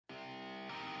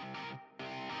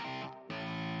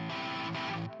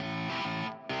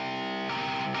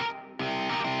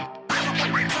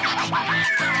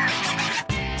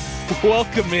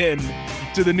Welcome in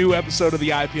to the new episode of the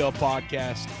IPL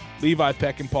podcast. Levi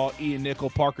Peckinpah, Ian Nickel,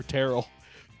 Parker Terrell.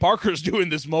 Parker's doing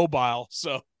this mobile,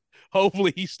 so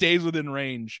hopefully he stays within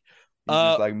range. He's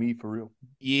just like me for real.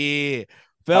 Yeah.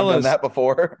 Fellas. I've done that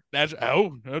before.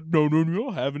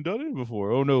 No, haven't done it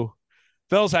before. Oh no.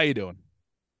 Fellas, how you doing?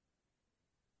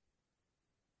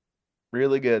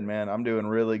 Really good, man. I'm doing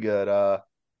really good. I've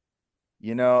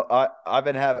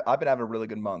been having a really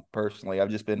good month personally. I've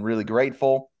just been really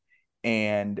grateful,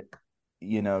 and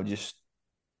Rangers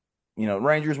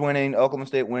winning, Oklahoma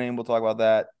State winning. We'll talk about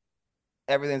that.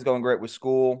 Everything's going great with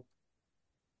school.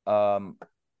 I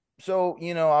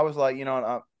was like,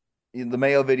 the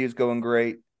Mayo video is going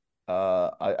great.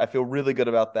 I feel really good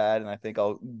about that, and I think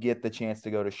I'll get the chance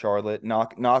to go to Charlotte.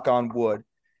 Knock on wood.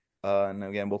 And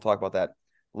again, we'll talk about that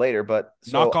later. But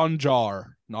knock on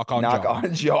jar.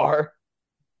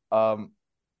 So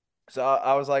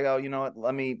I was like, oh, you know what?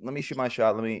 Let me shoot my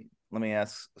shot. Let me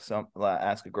ask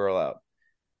a girl out.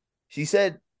 She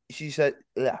said,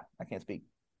 yeah, I can't speak.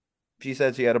 She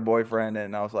said she had a boyfriend,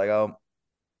 and I was like, oh,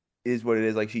 is what it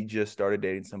is. Like, she just started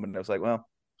dating somebody. I was like, well,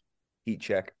 heat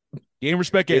check. Game,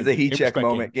 respect, game. It's a heat check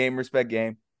moment. Game, respect,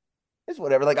 game. It's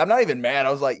whatever. Like, I'm not even mad.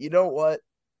 I was like, you know what?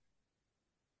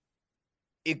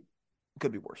 It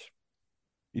could be worse.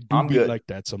 It do be like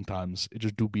that sometimes. It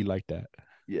just do be like that.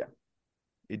 Yeah.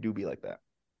 It do be like that.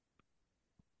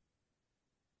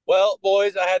 Well,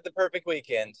 boys, I had the perfect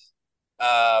weekend.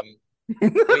 We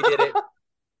did it.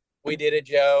 We did it,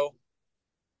 Joe.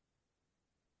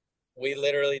 We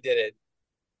literally did it.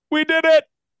 We did it.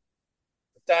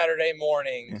 Saturday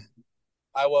morning,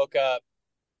 I woke up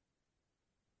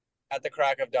at the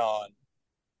crack of dawn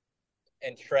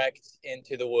and trekked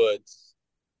into the woods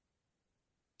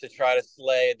to try to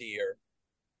slay a deer.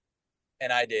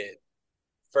 And I did.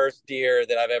 First deer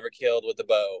that I've ever killed with a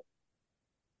bow.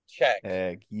 Check.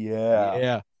 Heck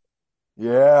yeah.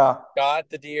 Yeah. Got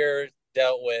the deer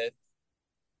dealt with.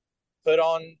 Put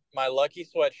on my lucky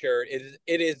sweatshirt.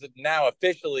 It is now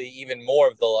officially even more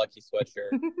of the lucky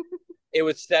sweatshirt. It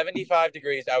was 75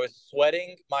 degrees. I was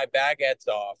sweating my baguettes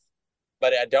off,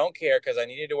 but I don't care because I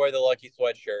needed to wear the lucky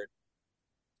sweatshirt.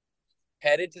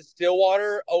 Headed to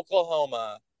Stillwater,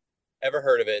 Oklahoma. Ever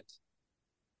heard of it?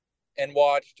 And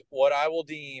watched what I will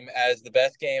deem as the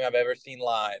best game I've ever seen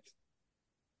live,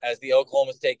 as the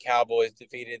Oklahoma State Cowboys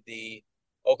defeated the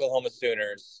Oklahoma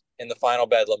Sooners in the final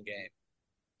Bedlam game.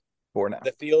 4-0.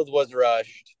 The field was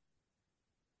rushed.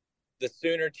 The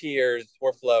Sooner tears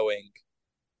were flowing.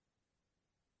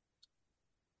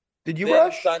 Did you then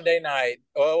rush? Sunday night.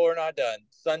 Oh, we're not done.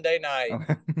 Sunday night,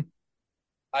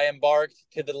 I embarked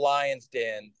to the Lions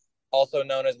Den, also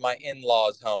known as my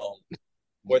in-laws' home,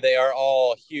 where they are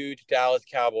all huge Dallas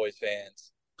Cowboys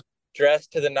fans,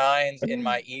 dressed to the nines in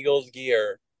my Eagles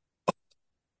gear,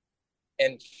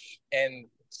 and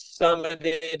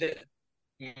summited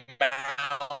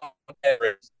Mount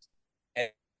Everest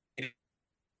and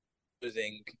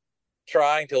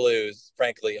trying to lose,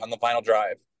 frankly, on the final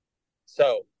drive.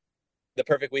 So the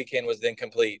perfect weekend was then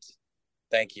complete.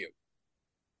 Thank you.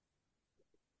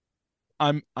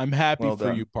 I'm happy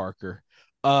for you, Parker.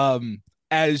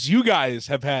 As you guys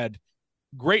have had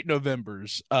great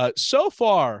Novembers. So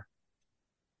far,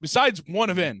 besides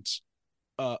one event,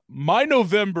 my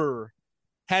November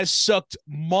has sucked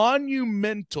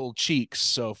monumental cheeks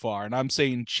so far. And I'm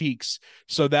saying cheeks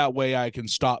so that way I can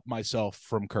stop myself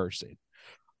from cursing.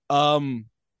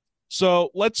 So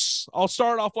I'll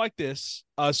start off like this.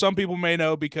 Some people may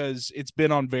know because it's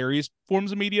been on various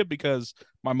forms of media because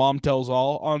my mom tells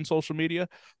all on social media.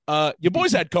 Your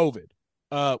boys had COVID.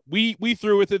 We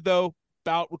threw with it though.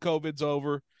 Bout with COVID's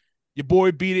over. Your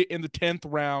boy beat it in the 10th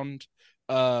round.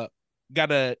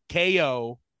 Got a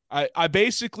KO. I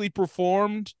basically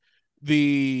performed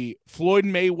the Floyd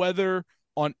Mayweather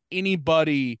on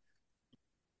anybody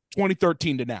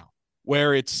 2013 to now,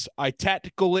 where I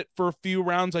tactical it for a few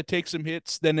rounds. I take some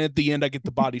hits. Then at the end, I get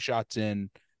the body shots in.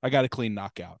 I got a clean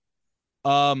knockout.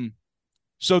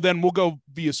 So then we'll go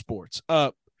via sports.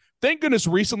 Thank goodness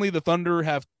recently the Thunder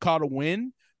have caught a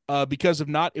win. Because if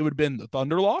not, it would have been the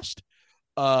Thunder lost.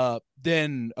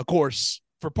 Then, of course,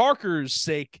 for Parker's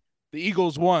sake, the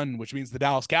Eagles won, which means the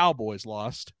Dallas Cowboys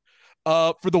lost.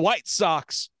 For the White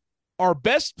Sox, our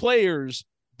best players,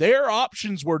 their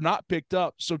options were not picked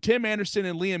up. So Tim Anderson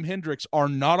and Liam Hendricks are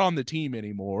not on the team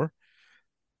anymore.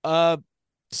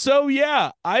 So,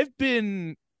 yeah, I've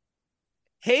been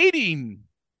hating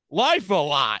life a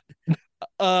lot.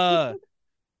 The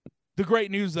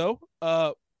great news, though,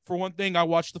 for one thing, I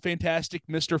watched the fantastic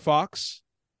Mr. Fox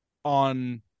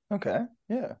on Okay,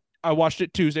 yeah. I watched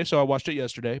it Tuesday, so I watched it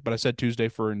yesterday, but I said Tuesday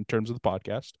for in terms of the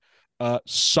podcast.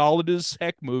 Solid as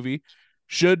heck movie.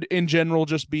 Should in general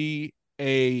just be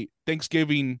a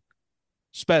Thanksgiving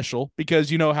special, because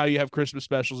you know how you have Christmas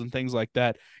specials and things like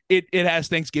that. It has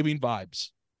Thanksgiving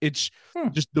vibes. It's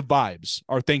just the vibes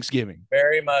are Thanksgiving.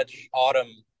 Very much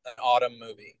an autumn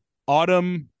movie.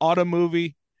 Autumn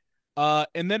movie.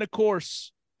 And then of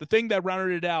course the thing that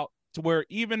rounded it out to where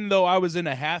even though I was in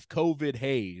a half COVID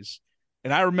haze,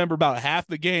 and I remember about half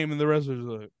the game and the rest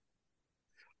was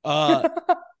like,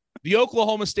 the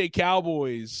Oklahoma State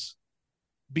Cowboys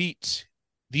beat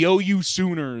the OU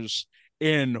Sooners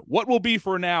in what will be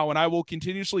for now, and I will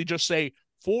continuously just say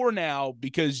for now,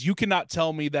 because you cannot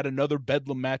tell me that another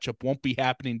Bedlam matchup won't be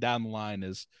happening down the line.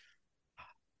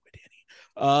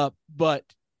 But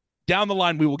down the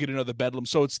line we will get another Bedlam.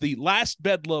 So it's the last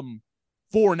Bedlam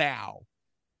for now.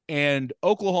 And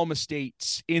Oklahoma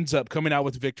State ends up coming out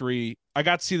with victory. I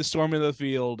got to see the storm of the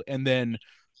field, and then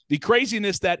the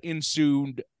craziness that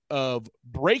ensued of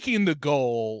breaking the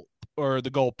goal or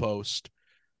the goalpost,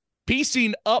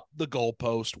 piecing up the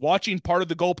goalpost, watching part of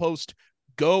the goalpost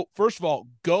go, first of all,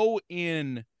 go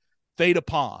in Theta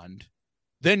Pond,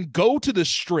 then go to the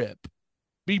strip,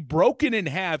 be broken in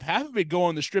half of it go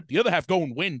on the strip, the other half go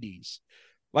in Wendy's.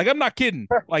 Like, I'm not kidding.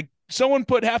 Like, someone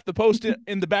put half the post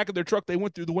in the back of their truck. They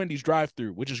went through the Wendy's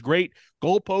drive-through, which is great.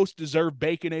 Goalposts deserve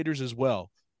Baconators as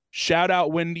well. Shout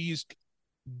out Wendy's.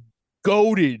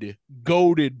 Goated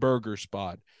burger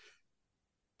spot.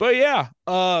 But yeah,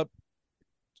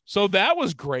 so that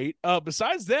was great.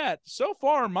 Besides that, so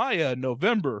far my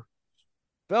November,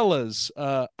 fellas,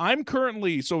 I'm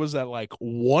currently, so is that like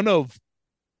 1 of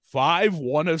 5,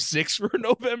 1 of 6 for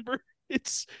November?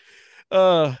 It's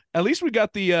at least we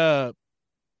got the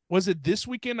was it this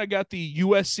weekend? I got the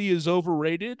USC is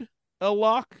overrated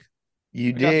lock.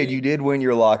 You did win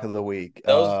your lock of the week.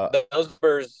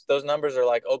 Those numbers are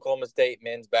like Oklahoma State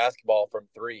men's basketball from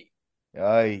 3.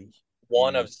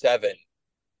 1 of 7.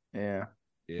 Yeah.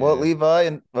 Well, Levi,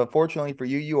 and fortunately for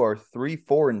you, you are 3,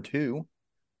 4, and 2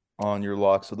 on your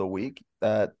locks of the week.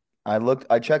 I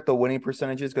checked the winning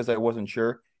percentages because I wasn't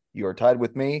sure. You are tied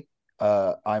with me.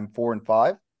 I'm 4 and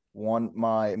 5. Won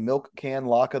my milk can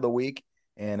lock of the week,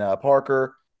 and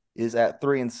Parker is at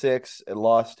 3 and 6. It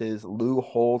lost his Lou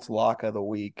Holtz lock of the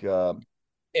week.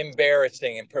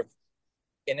 Embarrassing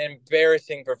an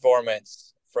embarrassing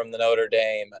performance from the Notre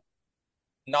Dame.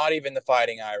 Not even the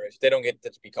Fighting Irish. They don't get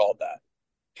to be called that.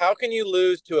 How can you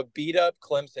lose to a beat up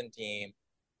Clemson team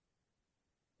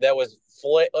that was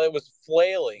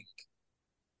flailing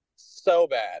so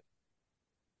bad?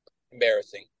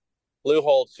 Embarrassing. Lou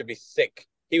Holtz should be sick.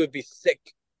 He would be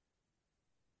sick.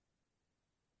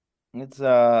 It's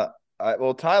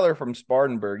well, Tyler from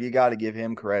Spartanburg, you got to give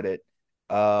him credit.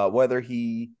 Whether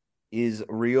he is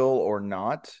real or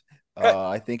not,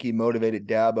 I think he motivated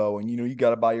Dabo, and you got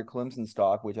to buy your Clemson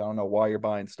stock, which I don't know why you're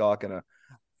buying stock in a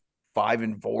 5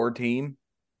 and 4 team.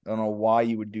 I don't know why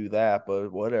you would do that, but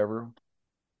whatever.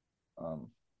 All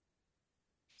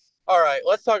right,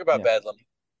 let's talk about Bedlam.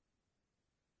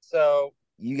 So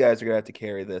you guys are gonna have to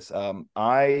carry this. I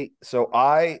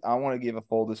want to give a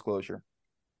full disclosure.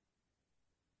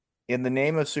 In the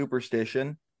name of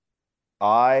superstition,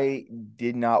 I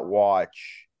did not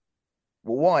watch.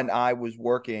 Well, one, I was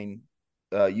working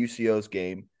UCO's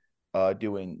game,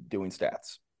 doing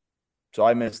stats, so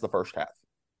I missed the first half.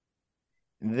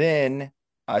 Then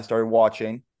I started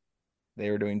watching. They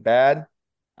were doing bad.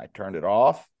 I turned it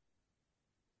off,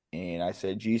 and I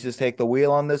said, "Jesus, take the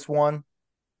wheel on this one."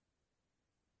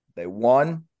 They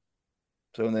won.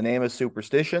 So in the name of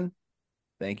superstition,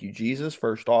 thank you, Jesus.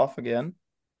 First off, again,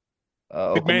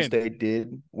 Oklahoma State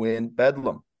did win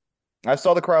Bedlam. I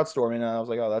saw the crowd storming, and I was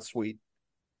like, "Oh, that's sweet."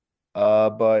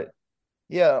 But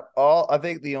yeah, I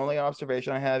think the only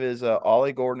observation I have is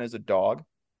Ollie Gordon is a dog,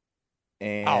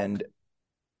 and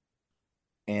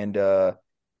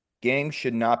games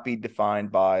should not be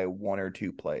defined by 1 or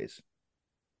 2 plays,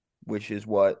 which is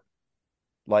what.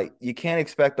 Like, you can't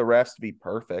expect the refs to be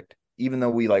perfect, even though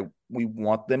we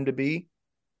want them to be.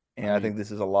 And I think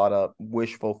this is a lot of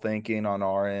wishful thinking on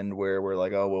our end, where we're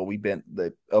like, oh well,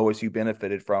 the OSU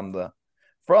benefited from the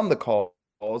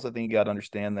calls. I think you got to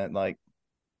understand that, like,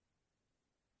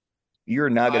 you're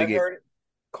not going to get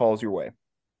calls your way.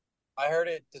 I heard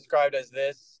it described as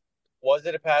this: was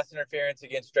it a pass interference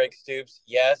against Drake Stoops?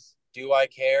 Yes. Do I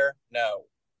care? No.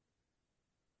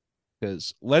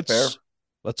 Because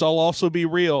let's all also be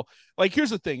real. Like,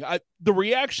 here's the thing. The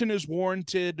reaction is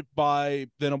warranted by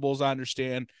Venables, I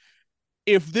understand.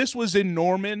 If this was in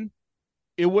Norman,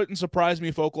 it wouldn't surprise me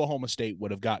if Oklahoma State would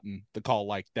have gotten the call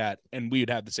like that, and we'd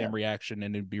have the same reaction,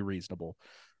 and it'd be reasonable.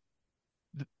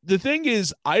 The thing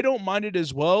is, I don't mind it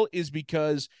as well, is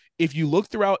because if you look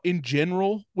throughout in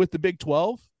general with the Big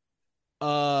 12,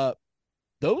 uh,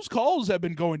 those calls have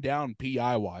been going down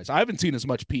PI wise. I haven't seen as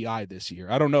much PI this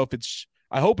year. I don't know if it's,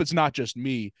 I hope it's not just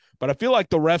me, but I feel like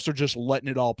the refs are just letting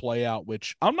it all play out,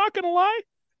 which I'm not going to lie.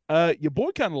 Your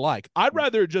boy kind of like. I'd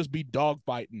rather it just be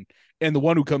dogfighting and the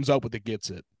one who comes up with it gets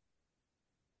it.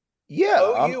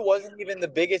 Yeah, OU wasn't even the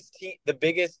biggest team, the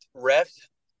biggest refs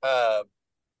uh,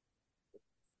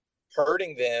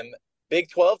 hurting them. Big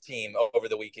 12 team over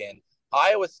the weekend.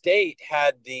 Iowa State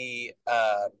had the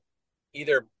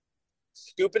either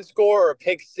scoop and score or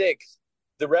pick six.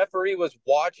 The referee was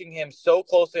watching him so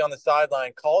closely on the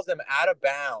sideline, calls him out of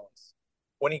bounds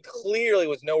when he clearly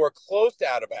was nowhere close to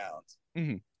out of bounds.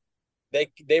 Mm-hmm. They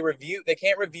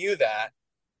can't review that.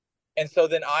 And so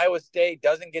then Iowa State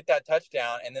doesn't get that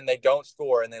touchdown, and then they don't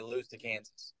score and they lose to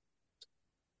Kansas.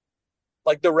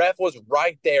 Like the ref was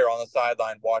right there on the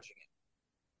sideline watching it.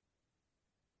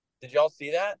 Did y'all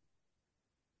see that?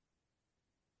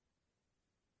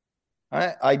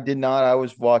 I did not. I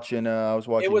was watching. It was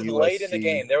USC. late in the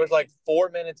game. There was like 4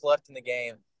 minutes left in the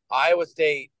game. Iowa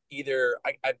State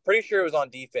I'm pretty sure it was on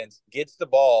defense, gets the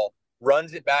ball,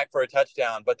 runs it back for a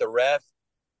touchdown, but the ref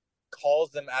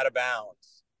calls them out of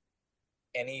bounds.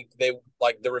 And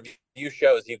the review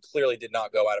shows he clearly did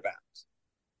not go out of bounds.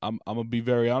 I'm gonna be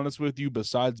very honest with you.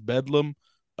 Besides Bedlam,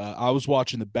 I was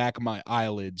watching the back of my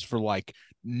eyelids for like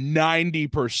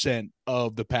 90%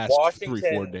 of the past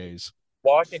 3-4 days.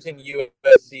 Washington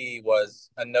USC was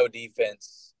a no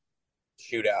defense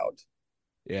shootout.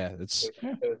 Yeah, it's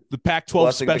the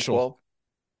Pac-12 special. Big 12.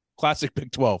 Classic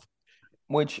Big 12.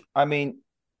 Which, I mean,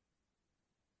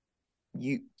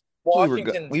 we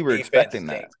were expecting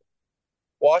that.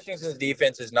 Washington's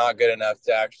defense is not good enough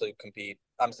to actually compete.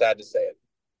 I'm sad to say it.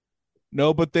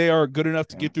 No, but they are good enough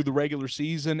to get through the regular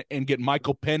season and get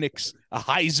Michael Penix a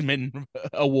Heisman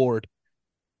Award.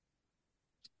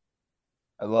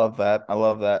 I love that.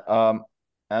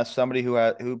 As somebody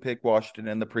who picked Washington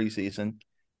in the preseason,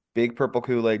 big purple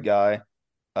Kool-Aid guy,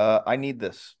 I need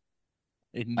this.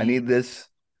 I need this.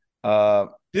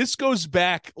 This goes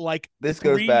back like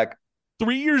 3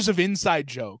 years of inside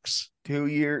jokes. 2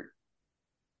 years.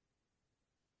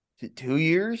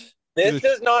 This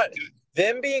does not.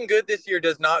 Them being good this year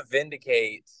does not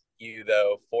vindicate you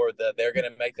though for they're going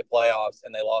to make the playoffs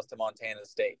and they lost to Montana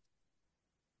State.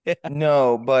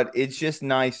 No, but it's just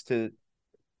nice to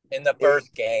in the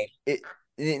first game. It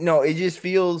just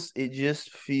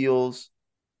feels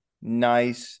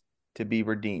nice to be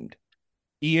redeemed.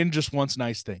 Ian just wants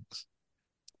nice things.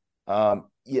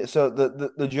 Yeah. So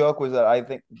the joke was that I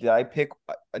think did I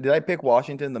pick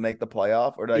Washington to make the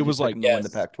playoff, or did I just pick them to win the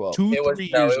Pac-12? 2-3 years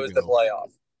ago. It was the playoff.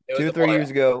 2-3 years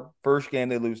ago, first game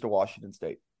they lose to Washington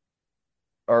State,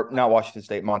 or not Washington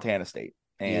State, Montana State,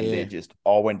 and it just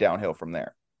all went downhill from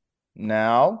there.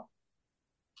 Now,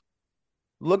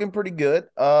 looking pretty good.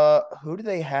 Who do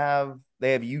they have?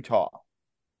 They have Utah,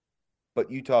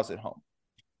 but Utah's at home.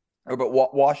 But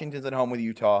Washington's at home with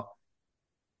Utah.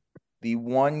 The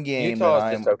one game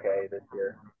Utah's just okay this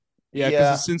year. Yeah,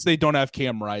 because since they don't have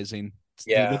Cam Rising.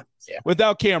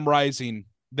 Without Cam Rising,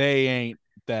 they ain't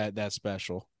that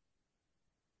special.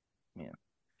 Yeah.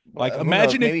 Like,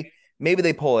 imagine if maybe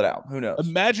they pull it out. Who knows?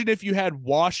 Imagine if you had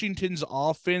Washington's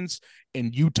offense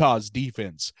and Utah's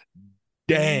defense.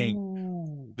 Dang.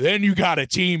 Ooh. Then you got a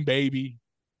team, baby.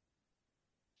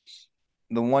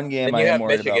 The one game I am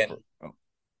worried about.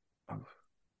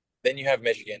 Then you have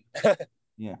Michigan.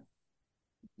 Yeah.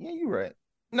 Yeah, you're right.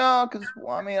 No, because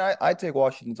I take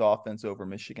Washington's offense over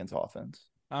Michigan's offense.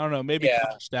 I don't know. Maybe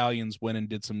Stallions went and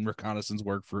did some reconnaissance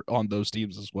work on those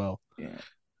teams as well. Yeah.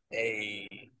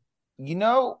 Hey. You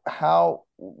know how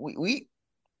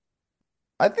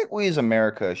I think we as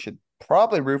America should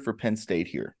probably root for Penn State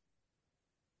here.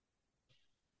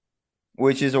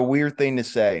 Which is a weird thing to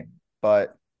say,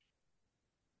 but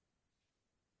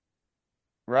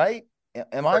right?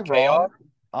 Am I wrong?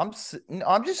 I'm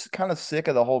just kind of sick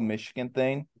of the whole Michigan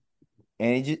thing,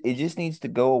 and it just needs to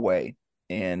go away.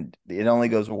 And it only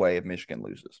goes away if Michigan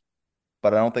loses,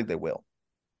 but I don't think they will.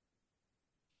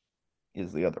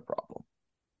 Is the other problem?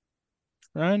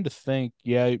 Trying to think,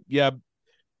 yeah.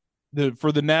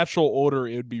 For the natural order,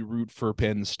 it would be root for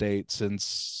Penn State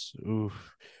since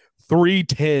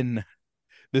 3-10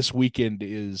 this weekend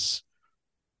is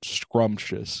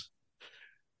scrumptious.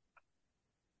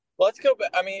 Let's go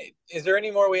back. I mean, is there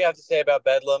any more we have to say about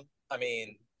Bedlam? I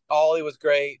mean, Ollie was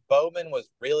great. Bowman was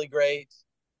really great.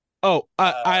 Oh,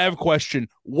 I have a question.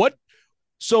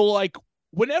 So,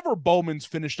 whenever Bowman's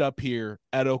finished up here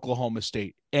at Oklahoma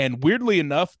State, and weirdly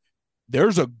enough,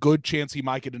 there's a good chance he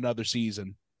might get another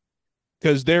season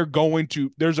because there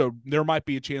might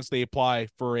be a chance they apply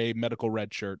for a medical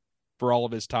red shirt for all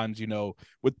of his times,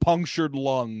 with punctured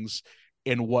lungs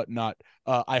and whatnot.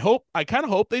 I kind of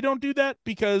hope they don't do that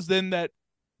because then that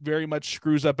very much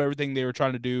screws up everything they were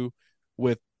trying to do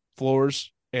with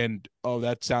floors. And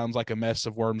that sounds like a mess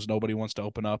of worms nobody wants to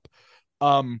open up.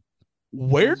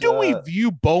 Where do we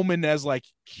view Bowman as like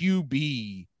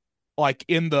QB? Like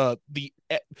in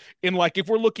if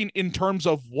we're looking in terms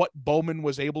of what Bowman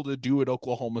was able to do at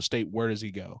Oklahoma State, where does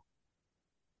he go?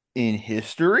 In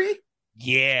history?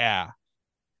 Yeah.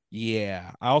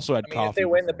 Yeah. I also had coffee. If they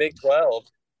win the Big 12,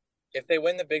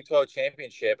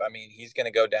 championship, he's going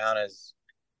to go down as,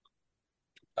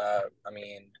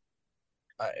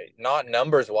 not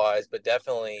numbers wise, but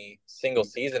definitely single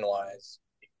season wise.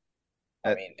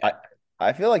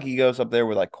 I feel like he goes up there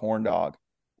with like Corn Dog.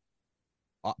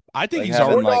 I think he's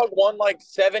already Corn Dog won like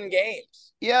 7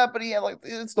 games. Yeah, but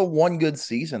it's the one good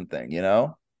season thing,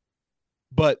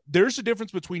 But there's a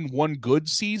difference between one good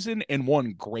season and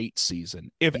one great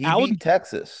season. If he beat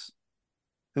Texas,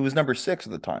 who was number 6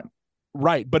 at the time.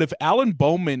 Right, but if Alan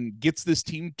Bowman gets this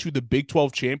team to the Big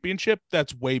 12 championship,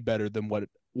 that's way better than what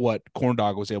Corn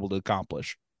Dog was able to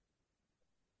accomplish.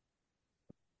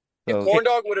 If Corn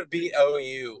Dog would have beat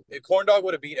OU,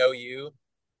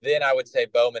 then I would say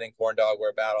Bowman and Corn Dog were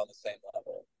about on the same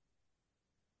level.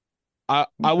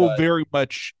 I will very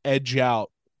much edge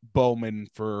out Bowman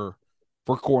for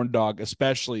Corn Dog,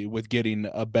 especially with getting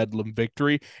a Bedlam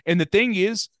victory. And the thing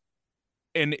is,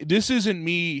 and this isn't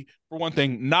me, for one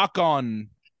thing, knock on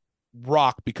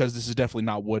rock, because this is definitely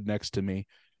not wood next to me.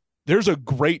 There's a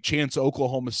great chance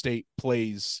Oklahoma State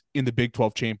plays in the Big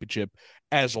 12 championship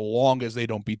as long as they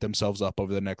don't beat themselves up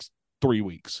over the next 3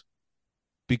 weeks.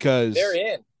 Because they're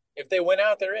in. If they win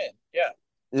out, they're in. Yeah.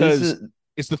 Because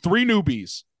it's the 3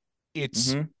 newbies.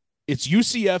 It's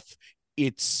UCF.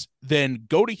 It's then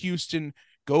go to Houston,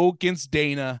 go against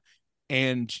Dana,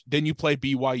 and then you play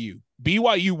BYU.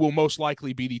 BYU will most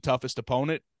likely be the toughest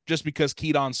opponent just because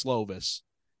Keaton Slovis.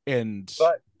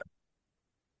 But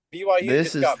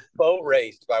BYU got boat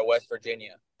raced by West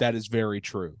Virginia. That is very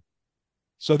true.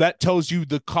 So that tells you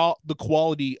the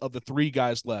quality of the 3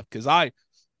 guys left, because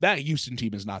that Houston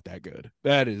team is not that good.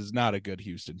 That is not a good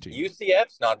Houston team.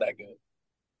 UCF's not that good.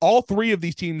 All 3 of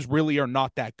these teams really are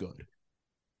not that good.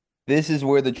 This is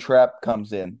where the trap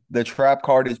comes in. The trap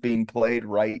card is being played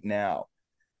right now.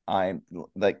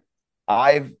 This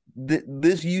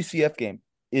UCF game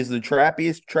is the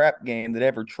trappiest trap game that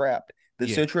ever trapped. The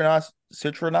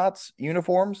Citronauts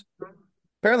uniforms,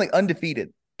 apparently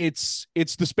undefeated. It's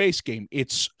the space game.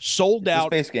 It's sold out.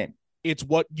 Space game. It's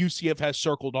what UCF has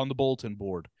circled on the bulletin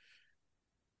board.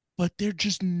 But they're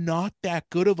just not that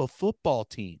good of a football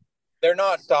team. They're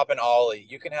not stopping Ollie.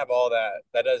 You can have all that.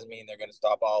 That doesn't mean they're going to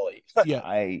stop Ollie.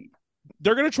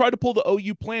 They're going to try to pull the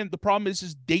OU plan. The problem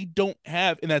is they don't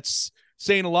have, and that's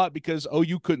saying a lot because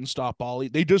OU couldn't stop Ollie.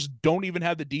 They just don't even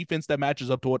have the defense that matches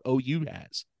up to what OU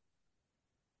has.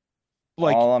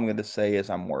 All I'm going to say is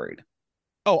I'm worried.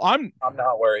 Oh, I'm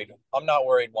not worried. I'm not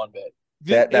worried one bit.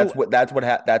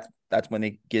 That's when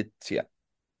it gets you.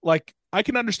 Like, I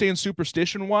can understand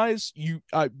superstition wise. You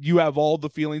have all the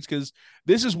feelings, because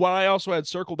this is what I also had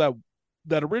circled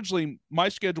that originally my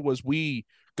schedule was we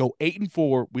go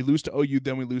 8-4, we lose to OU,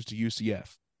 then we lose to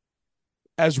UCF.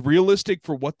 As realistic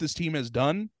for what this team has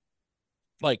done,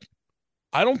 I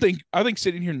think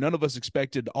sitting here, none of us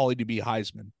expected Ollie to be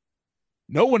Heisman.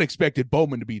 No one expected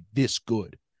Bowman to be this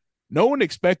good. No one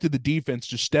expected the defense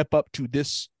to step up to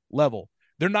this level.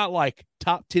 They're not like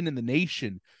top 10 in the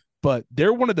nation, but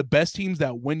they're one of the best teams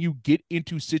that when you get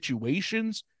into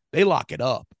situations, they lock it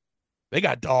up. They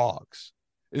got dogs.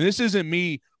 And this isn't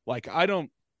me. I don't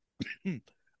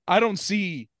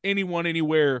see anyone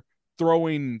anywhere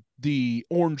throwing the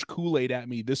orange Kool-Aid at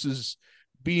me. This is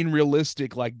being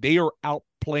realistic. They are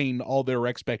outplaying all their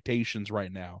expectations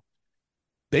right now.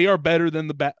 They are better than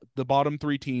the bottom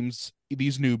 3 teams,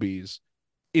 these newbies.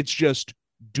 It's just,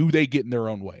 do they get in their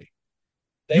own way?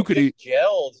 They've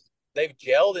gelled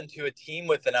into a team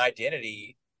with an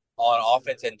identity on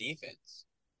offense and defense.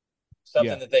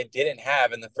 Something that they didn't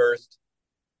have in the first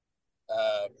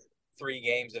 3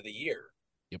 games of the year.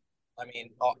 Yep.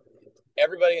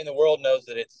 Everybody in the world knows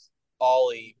that it's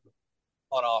Ollie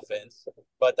on offense,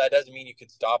 but that doesn't mean you can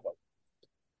stop him.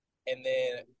 And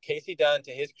then Casey Dunn,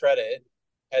 to his credit,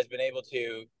 has been able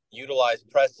to utilize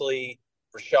Presley,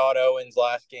 Rashad Owens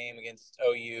last game against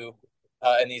OU,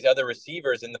 and these other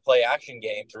receivers in the play action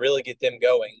game to really get them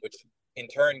going, which in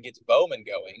turn gets Bowman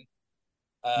going.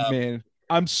 Man,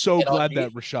 I'm so glad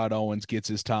that Rashad Owens gets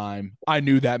his time. I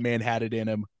knew that man had it in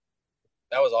him.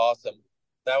 That was awesome.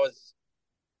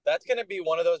 That's going to be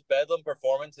one of those Bedlam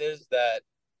performances that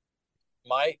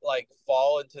might like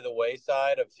fall into the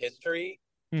wayside of history.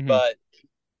 Mm-hmm. But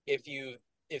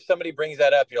if somebody brings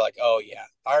that up, you're like, oh yeah,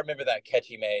 I remember that catch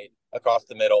he made across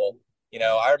the middle.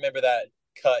 I remember that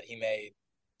cut he made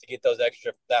to get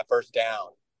that first down.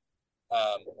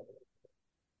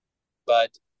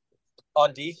 But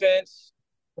on defense,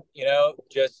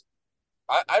 just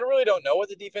I really don't know what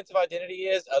the defensive identity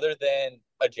is other than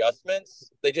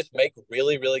adjustments. They just make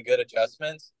really, really good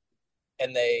adjustments,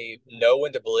 and they know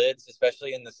when to blitz,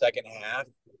 especially in the second half.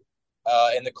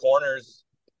 And the corners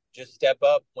just step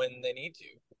up when they need to.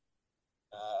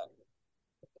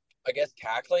 I guess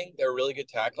tackling, they're a really good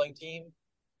tackling team,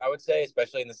 I would say,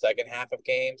 especially in the second half of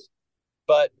games.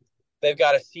 But they've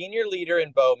got a senior leader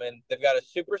in Bowman. They've got a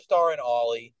superstar in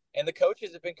Ollie, and the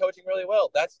coaches have been coaching really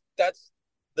well. That's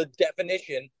the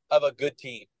definition of a good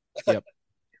team. Yep.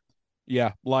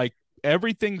 Yeah, like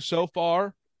everything so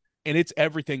far, and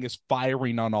everything is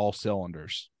firing on all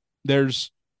cylinders.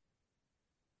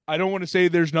 I don't want to say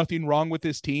there's nothing wrong with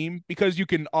this team because you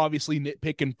can obviously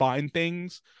nitpick and find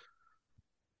things.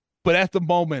 But at the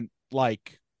moment,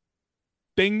 like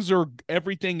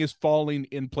everything is falling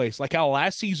in place. Like how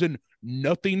last season,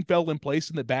 nothing fell in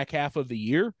place in the back half of the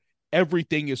year.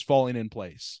 Everything is falling in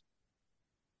place.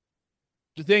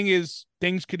 The thing is,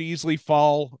 things could easily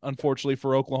fall. Unfortunately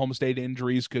for Oklahoma State,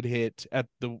 injuries could hit at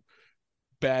the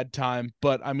bad time.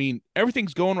 But I mean,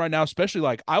 everything's going right now, especially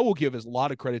like I will give a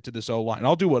lot of credit to this O-line.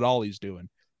 I'll do what Ollie's doing.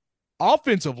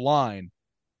 Offensive line,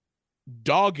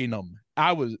 dogging them.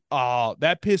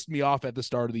 That pissed me off at the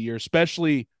start of the year,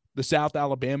 especially the South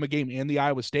Alabama game and the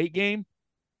Iowa State game.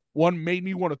 One made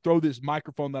me want to throw this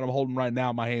microphone that I'm holding right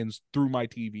now in my hands through my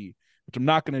TV, which I'm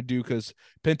not going to do because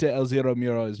Penta Elzero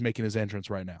Mura is making his entrance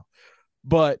right now.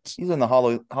 But he's in the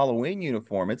Halloween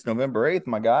uniform. It's November 8th,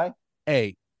 my guy.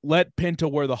 Hey, let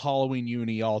Penta wear the Halloween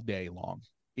uni all day long.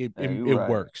 It right.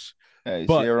 works. Hey,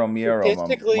 but Sierra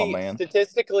Miero, my man.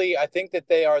 Statistically, I think that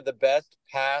they are the best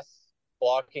pass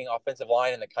blocking offensive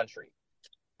line in the country.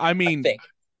 I mean,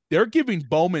 they're giving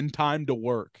Bowman time to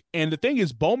work. And the thing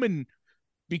is, Bowman,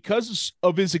 because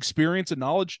of his experience and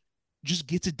knowledge, just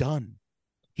gets it done.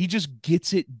 He just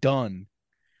gets it done.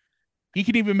 He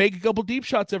can even make a couple deep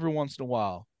shots every once in a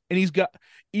while. And he's got,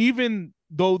 even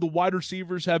though the wide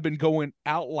receivers have been going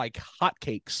out like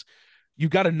hotcakes, you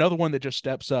got another one that just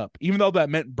steps up. Even though that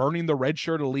meant burning the red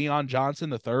shirt of Leon Johnson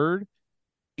the third,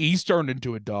 he's turned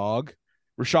into a dog.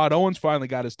 Rashad Owens finally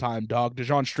got his time, dog.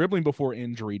 DeJon Stribling before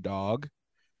injury, dog.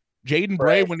 Jaden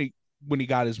Bray when he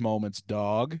got his moments,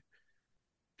 dog.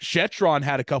 Shetron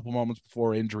had a couple moments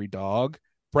before injury, dog.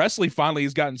 Presley finally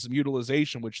has gotten some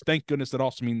utilization, which thank goodness that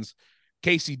also means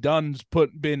Casey Dunn's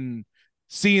been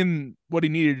seeing what he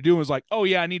needed to do and was like, oh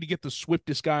yeah, I need to get the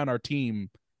swiftest guy on our team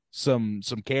some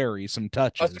carries, some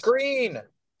touches.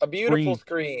 A beautiful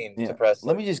screen to Presley.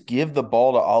 Let me just give the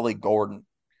ball to Ollie Gordon.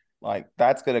 Like,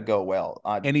 that's going to go well.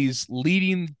 And he's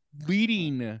leading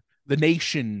the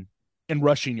nation in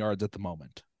rushing yards at the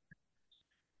moment.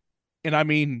 And I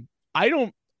mean, I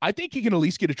think he can at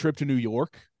least get a trip to New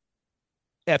York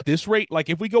at this rate. Like,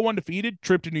 if we go undefeated,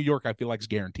 trip to New York, I feel like is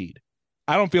guaranteed.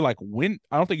 I don't think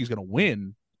he's going to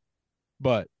win,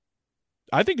 but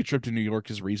I think a trip to New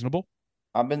York is reasonable.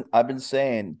 I've been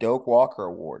saying Doak Walker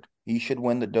Award. He should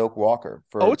win the Doak Walker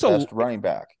for best running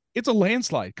back. It's a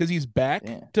landslide because he's back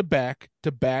to back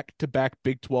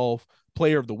Big 12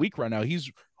 Player of the Week right now.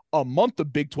 He's a month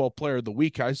of Big 12 Player of the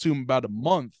Week. I assume about a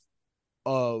month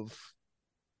of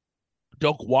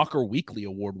Doak Walker Weekly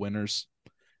Award winners.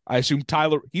 I assume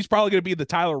he's probably going to be the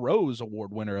Tyler Rose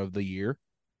Award winner of the year.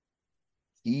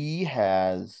 He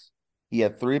had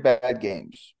 3 bad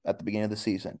games at the beginning of the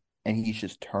season, and he's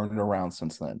just turned it around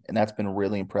since then. And that's been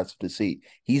really impressive to see.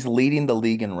 He's leading the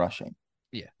league in rushing.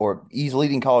 Yeah. Or he's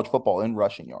leading college football in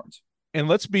rushing yards. And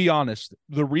let's be honest,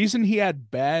 the reason he had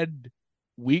bad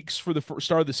weeks for the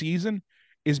start of the season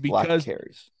is because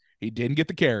he didn't get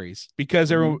the carries.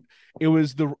 Because it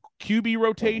was the QB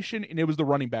rotation and it was the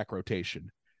running back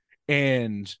rotation.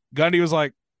 And Gundy was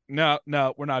like, no,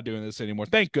 we're not doing this anymore.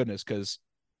 Thank goodness, because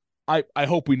I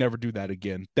hope we never do that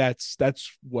again. That's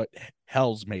what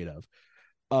hell's made of.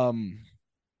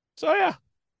 So yeah,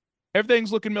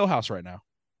 everything's looking Millhouse right now.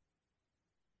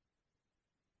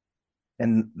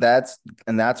 And that's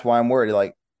why I'm worried.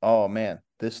 Like, oh man,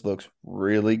 this looks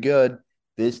really good.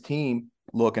 This team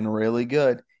looking really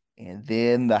good. And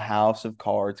then the house of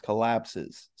cards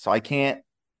collapses. So I feel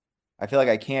like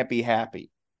I can't be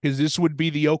happy. Because this would be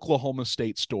the Oklahoma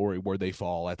State story where they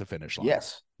fall at the finish line.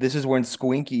 Yes. This is when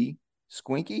Squinky?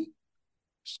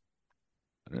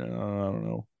 I don't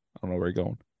know. don't know where you're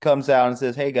going. Comes out and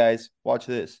says, "Hey guys, watch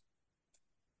this.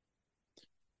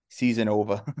 Season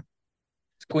over."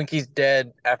 Squinky's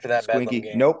dead after that Bedlam Squinky.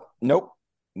 game. Nope.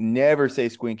 Never say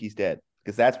Squinky's dead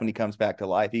because that's when he comes back to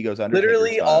life. He goes Undertaker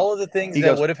Literally, style. all of the things He that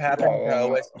goes, would have happened to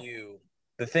 "Oh." OSU,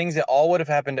 the things that all would have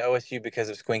happened to OSU because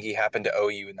of Squinky happened to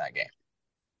OU in that game.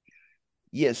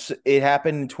 Yes, it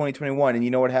happened in 2021. And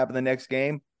you know what happened the next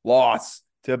game? Loss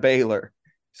to Baylor.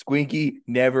 Squinky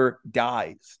never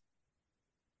dies.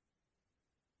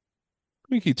 I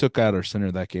think he took out our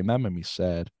center that game. That made me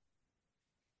sad.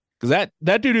 Because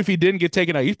that dude, if he didn't get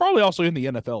taken out, he's probably also in the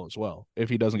NFL as well if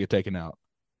he doesn't get taken out.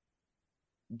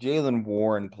 Jalen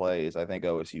Warren plays. I think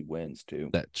OSU wins too.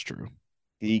 That's true.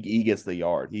 He gets the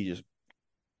yard. He just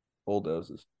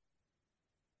bulldozes.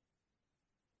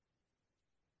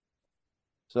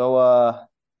 So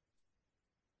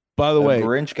by the way,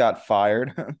 Grinch got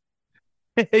fired.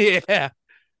 yeah.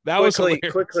 That was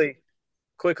hilarious.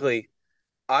 Quickly.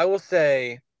 I will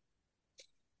say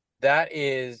that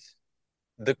is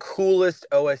the coolest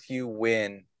OSU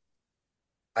win,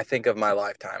 I think, of my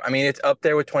lifetime. I mean, it's up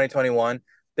there with 2021.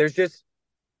 There's just,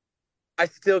 I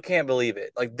still can't believe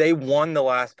it. Like, they won the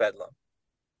last Bedlam.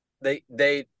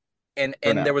 And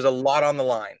there was a lot on the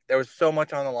line. There was so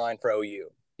much on the line for OU.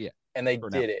 Yeah. And they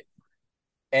did it.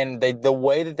 And the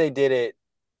way that they did it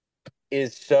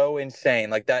is so insane.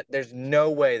 Like that, there's no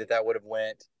way that would have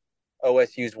went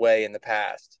OSU's way in the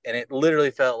past. And it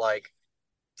literally felt like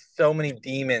so many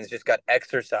demons just got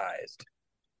exorcised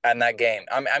in that game.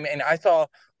 I mean, I saw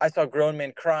grown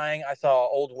men crying. I saw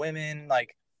old women.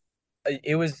 Like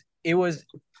it was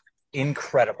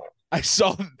incredible. I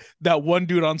saw that one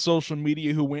dude on social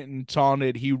media who went and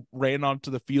taunted. He ran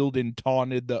onto the field and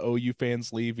taunted the OU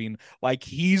fans leaving. Like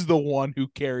he's the one who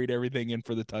carried everything in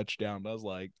for the touchdown. I was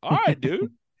like, all right,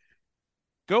 dude,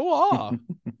 go off.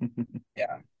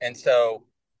 Yeah. And so,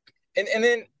 and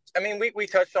then, I mean, we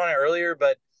touched on it earlier,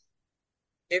 but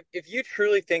if you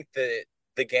truly think that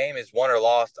the game is won or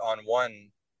lost on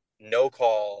one no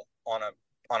call on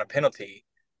a penalty,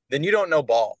 then you don't know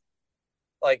ball.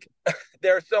 Like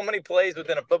there are so many plays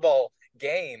within a football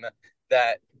game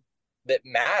that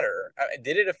matter.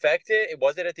 Did it affect it?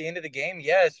 Was it at the end of the game?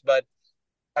 Yes, but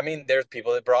I mean, there's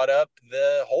people that brought up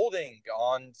the holding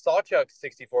on Sawchuk's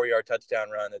 64-yard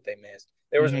touchdown run that they missed.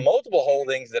 There was multiple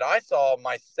holdings that I saw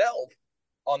myself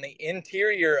on the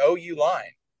interior OU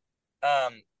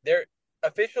line. Their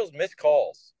officials miss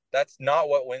calls. That's not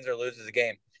what wins or loses a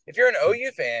game. If you're an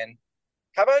OU fan,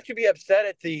 how about you be upset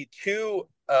at the two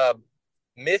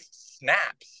missed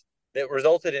snaps that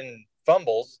resulted in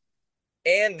fumbles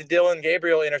and the Dylan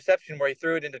Gabriel interception where he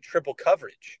threw it into triple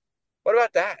coverage? What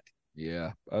about that?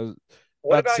 Yeah.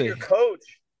 What about your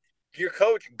coach? Your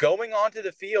coach going onto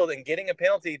the field and getting a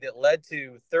penalty that led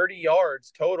to 30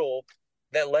 yards total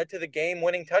that led to the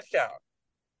game-winning touchdown.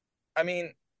 I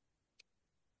mean,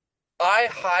 I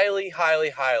highly, highly,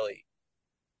 highly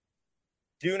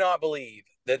do not believe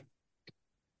that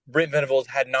Brent Venables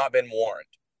had not been warned,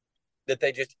 that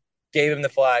they just gave him the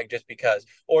flag just because.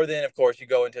 Or then, of course, you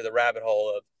go into the rabbit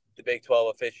hole of the Big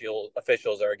 12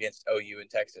 officials are against OU in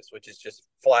Texas, which is just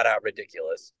flat out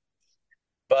ridiculous.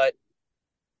 But,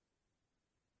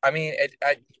 I mean,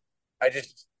 I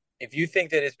just, if you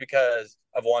think that it's because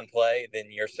of one play, then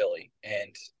you're silly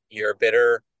and you're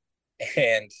bitter,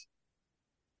 and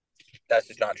that's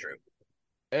just not true.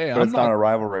 Hey, but it's not a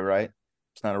rivalry, right?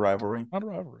 It's not a rivalry. Not a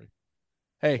rivalry.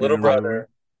 Hey, little brother,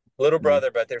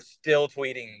 but they're still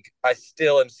tweeting. I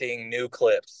still am seeing new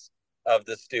clips of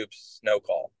the Stoops no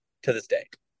call to this day.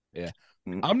 Yeah.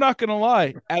 I'm not going to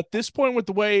lie. At this point, with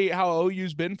the way how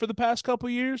OU's been for the past couple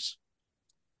of years,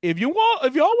 if y'all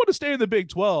want to stay in the Big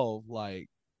 12, like,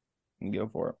 go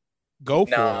for it. Go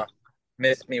for it.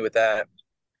 Missed me with that.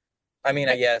 I mean,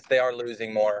 yes, they are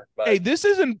losing more. But hey, this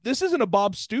isn't a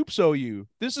Bob Stoops OU.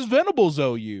 This is Venables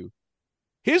OU.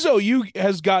 His OU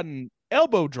has gotten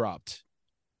elbow dropped.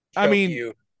 I mean,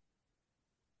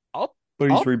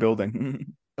 he's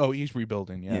rebuilding. Oh, he's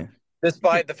rebuilding. Yeah.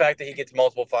 Despite the fact that he gets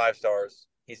multiple 5 stars,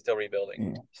 he's still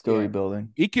rebuilding. Yeah, rebuilding.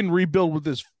 He can rebuild with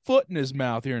his foot in his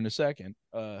mouth here in a second.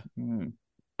 I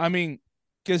mean,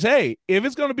 because, hey, if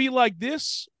it's going to be like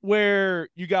this where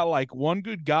you got like one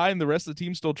good guy and the rest of the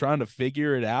team still trying to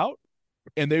figure it out,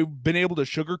 and they've been able to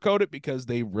sugarcoat it because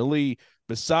they really,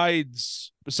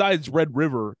 besides Red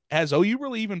River, has OU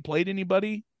really even played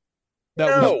anybody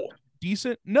that was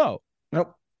decent? No.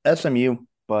 Nope. SMU,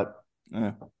 but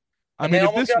I mean,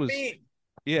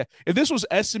 if this was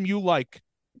SMU like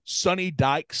Sonny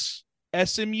Dykes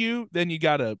SMU, then you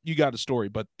got a story,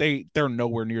 but they're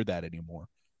nowhere near that anymore.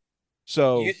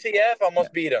 So UCF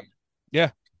almost beat them.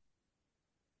 Yeah.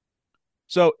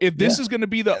 So if this is going to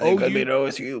be the it could be OU,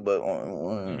 the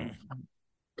OSU,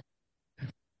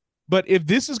 but if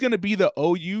this is going to be the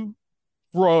OU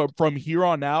from here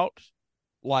on out,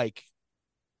 like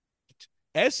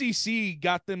SEC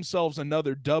got themselves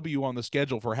another W on the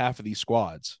schedule for half of these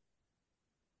squads.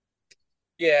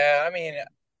 Yeah, I mean,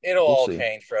 it'll all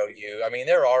change for OU. I mean,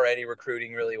 they're already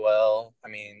recruiting really well. I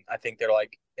mean, I think they're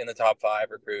like in the top 5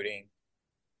 recruiting.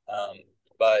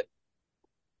 But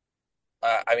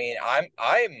I mean, I'm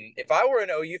if I were an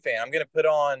OU fan, I'm going to put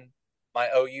on my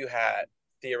OU hat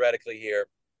theoretically here.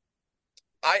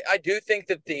 I do think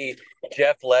that the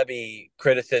Jeff Lebby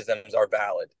criticisms are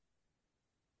valid.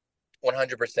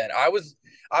 100%. I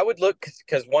would look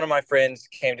because one of my friends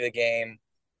came to the game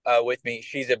with me.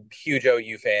 She's a huge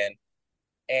OU fan,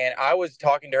 and I was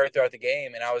talking to her throughout the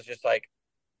game, and I was just like,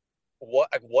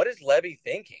 what is Lebby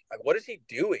thinking? Like, what is he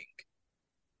doing?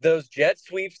 Those jet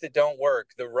sweeps that don't work,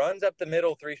 the runs up the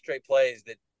middle 3 straight plays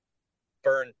that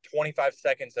burn 25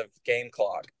 seconds of game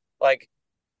clock. Like,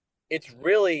 it's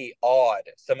really odd,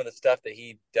 some of the stuff that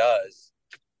he does.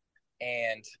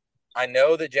 And I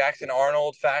know the Jackson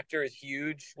Arnold factor is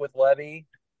huge with Lebby,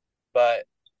 but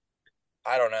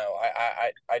I don't know.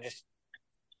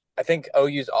 I think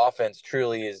OU's offense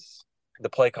truly is, the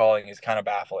play calling is kind of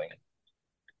baffling.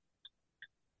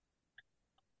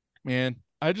 Man,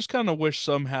 I just kind of wish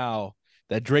somehow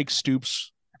that Drake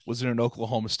Stoops was in an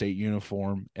Oklahoma State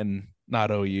uniform and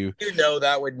not OU. You know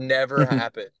that would never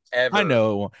happen, ever. I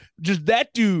know. Just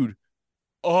that dude.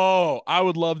 Oh, I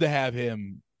would love to have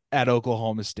him at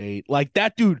Oklahoma State. Like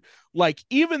that dude, like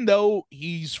even though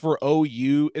he's for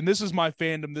OU, and this is my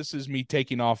fandom, this is me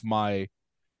taking off my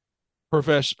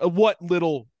what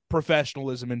little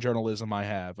professionalism and journalism I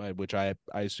have, which I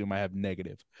assume I have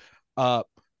negative.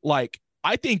 Like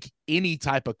I think any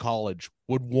type of college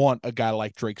would want a guy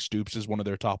like Drake Stoops as one of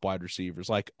their top wide receivers.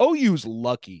 Like OU's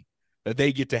lucky that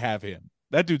they get to have him.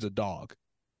 That dude's a dog.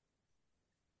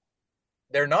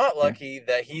 They're not lucky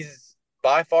that he's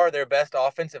by far their best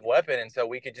offensive weapon, and so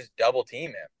we could just double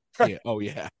team him. Yeah. Oh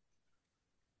yeah.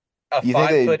 A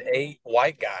 5'8"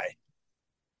 white guy.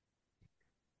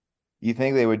 You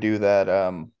think they would do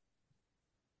that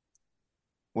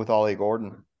with Ollie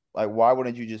Gordon? Like, why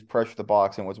wouldn't you just pressure the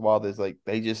box? And what's wild is like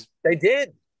they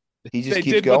did. He just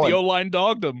keeps going. But the O-line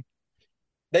dogged him.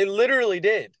 They literally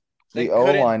did. The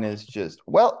O-line is just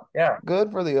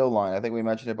good for the O-line. I think we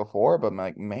mentioned it before, but I'm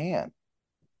like, man.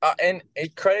 And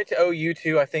credit to OU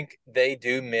too. I think they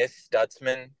do miss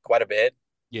Stutzman quite a bit,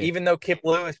 even though Kip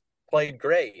Lewis played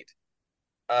great.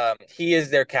 He is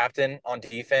their captain on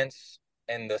defense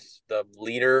and the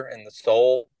leader and the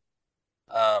soul.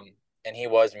 And he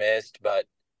was missed, but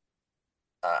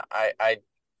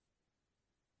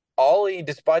Ollie,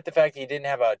 despite the fact he didn't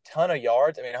have a ton of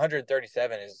yards, I mean,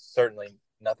 137 is certainly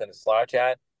nothing to slouch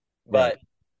at, but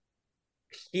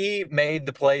he made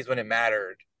the plays when it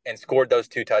mattered and scored those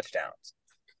 2 touchdowns.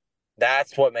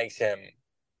 That's what makes him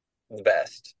the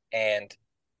best. And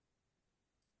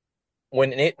when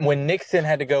Nixon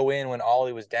had to go in when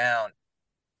Ollie was down,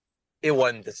 it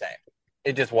wasn't the same.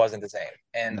 It just wasn't the same.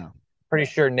 And pretty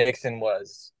sure Nixon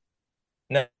was.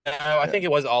 No, I think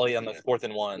it was Ollie on the 4th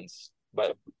and 1s.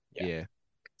 But yeah,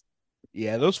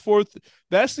 those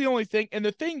that's the only thing. And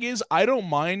the thing is, I don't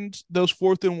mind those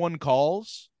 4th and 1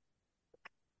 calls.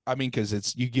 I mean,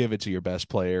 because you give it to your best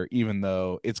player, even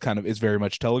though it's very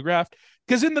much telegraphed.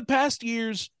 Because in the past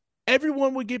years,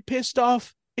 everyone would get pissed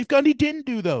off if Gundy didn't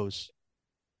do those.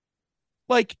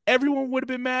 Like everyone would have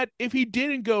been mad if he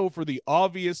didn't go for the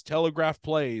obvious telegraph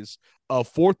plays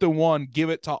of 4th and 1, give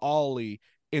it to Ollie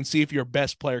and see if your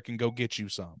best player can go get you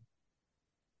some.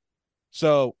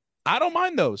 So I don't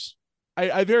mind those.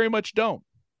 I very much don't.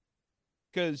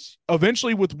 Because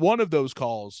eventually with one of those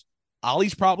calls,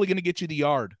 Ollie's probably going to get you the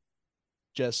yard.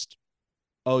 Just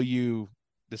OU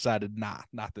decided, not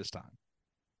this time.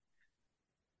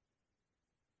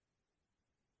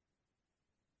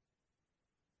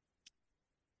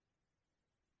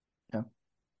 Yeah.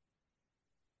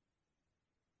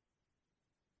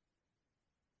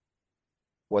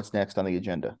 What's next on the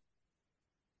agenda?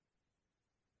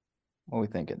 What are we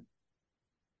thinking?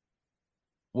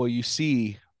 Well, you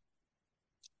see,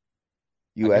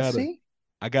 USC?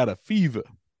 I got a fever.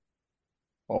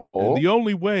 And the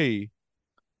only way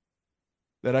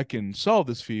that I can solve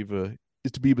this fever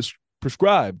is to be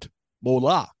prescribed more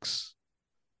locks.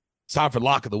 It's time for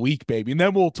lock of the week, baby. And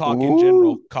then we'll talk in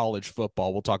general college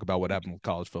football. We'll talk about what happened with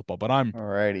college football. But I'm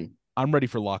ready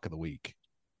for lock of the week.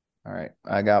 All right.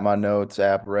 I got my notes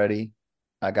app ready.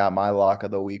 I got my lock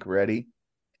of the week ready.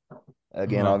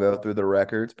 Again, I'll go through the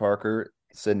records. Parker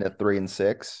sitting at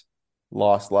 3-6.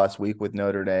 lost last week with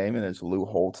Notre Dame, and it's Lou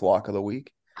Holtz lock of the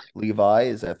week. Levi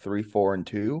is at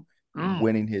 3-4-2,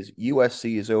 winning his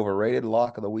USC is overrated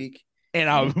lock of the week.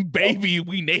 And baby,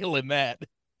 we nailing that.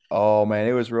 Oh man,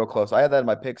 it was real close. I had that in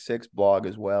my pick six blog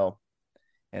as well,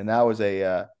 and that was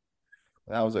a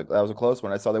close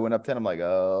one. I saw they went up 10. I'm like,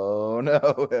 oh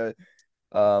no.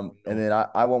 And then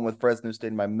I went with Fresno State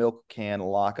in my milk can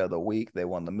lock of the week. They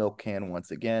won the milk can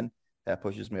once again. That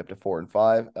pushes me up to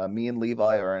 4-5. Me and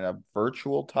Levi are in a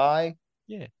virtual tie.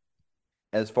 Yeah.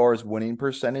 As far as winning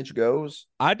percentage goes,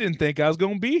 I didn't think I was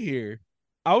going to be here.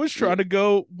 I was trying to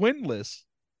go winless.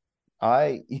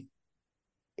 I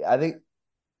think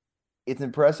it's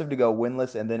impressive to go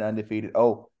winless and then undefeated.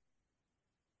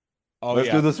 Let's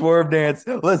do the swerve dance.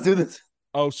 Let's do this.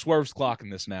 Oh, Swerve's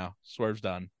clocking this now. Swerve's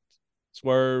done.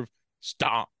 Swerve,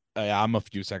 stop. I'm a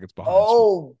few seconds behind.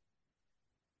 Oh,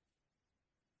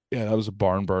 yeah, that was a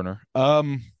barn burner.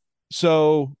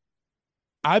 So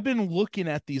I've been looking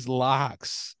at these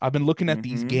locks. I've been looking at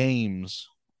these games.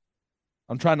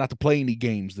 I'm trying not to play any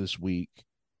games this week.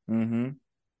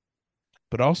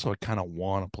 But also, I kind of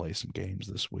want to play some games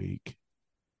this week.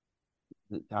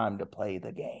 It's time to play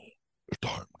the game. It's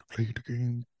time to play the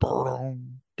game.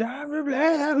 Burn. Time to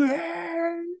play the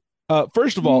game.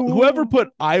 First of all, whoever put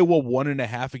Iowa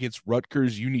 1.5 against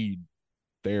Rutgers, you need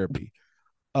therapy.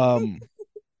 Because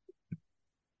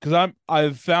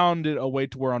I've found it a way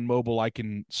to where on mobile I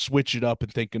can switch it up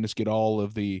and thank goodness get all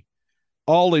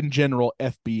in general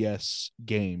FBS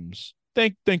games.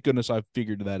 Thank goodness I've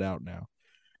figured that out now.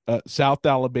 South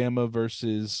Alabama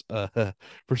versus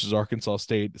Arkansas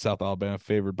State. South Alabama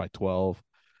favored by 12.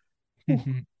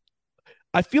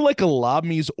 I feel like a lot of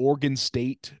me is Oregon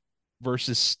State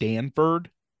versus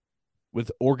Stanford with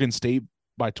Oregon State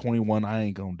by 21. I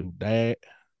ain't gonna do that.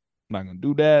 I'm not gonna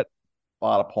do that. A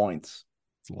lot of points.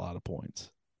 It's a lot of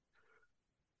points.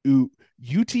 Ooh,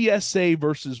 UTSA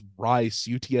versus Rice.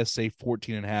 UTSA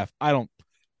 14.5.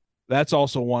 That's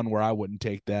also one where I wouldn't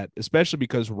take that, especially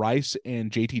because Rice and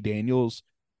JT Daniels,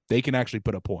 they can actually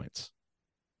put up points.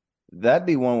 That'd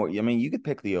be one where, I mean, you could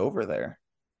pick the over there.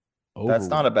 That's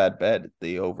not a bad bet,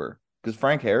 the over. Because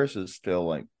Frank Harris is still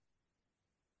like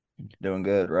doing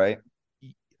good, right?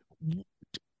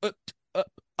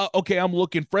 Okay, I'm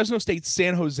looking. Fresno State,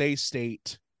 San Jose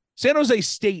State. San Jose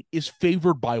State is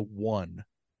favored by 1.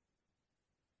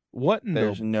 What?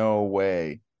 There's no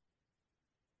way.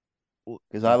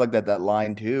 Because I looked at that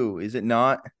line too. Is it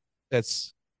not?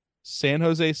 That's San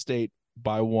Jose State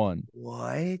by 1.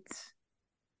 What?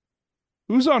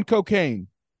 Who's on cocaine?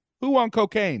 Who on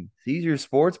cocaine? Caesar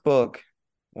Sportsbook.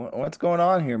 What's going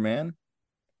on here, man?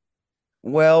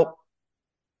 Well,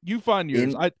 you find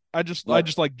yours. I just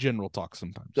like general talk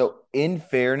sometimes. So, in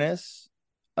fairness,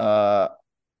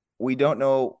 we don't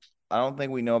know. I don't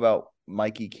think we know about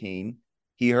Mikey Keene.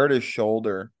 He hurt his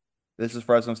shoulder. This is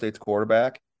Fresno State's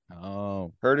quarterback.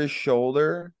 Oh, hurt his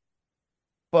shoulder,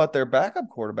 but their backup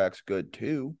quarterback's good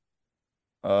too.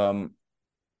 I'll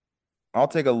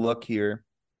take a look here.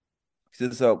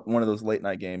 This is one of those late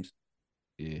night games.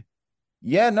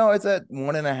 Yeah, no, it's at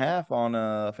 1.5 on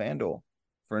FanDuel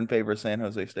for in favor of San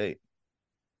Jose State.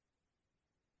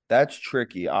 That's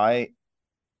tricky.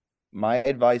 My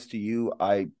advice to you,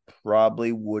 I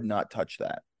probably would not touch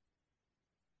that.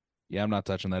 Yeah, I'm not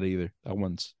touching that either.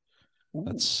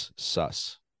 That's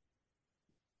sus.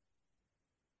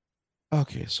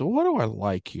 Okay, so what do I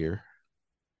like here?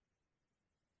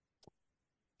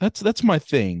 That's my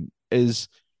thing. Is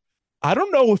I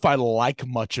don't know if I like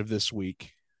much of this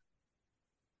week.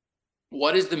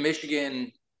 What is the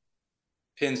Michigan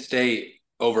Penn State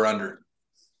over under?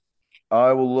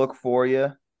 I will look for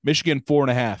you. Michigan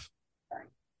 4.5.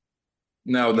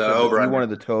 No, the over. You wanted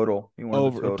the total. You wanted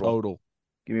over the total.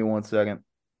 Give me 1 second.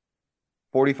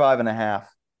 45.5.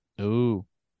 Ooh.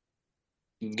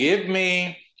 Give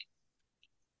me.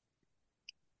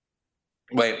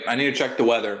 Wait, I need to check the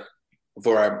weather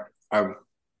before I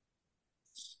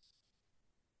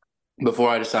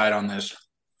decide on this.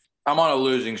 I'm on a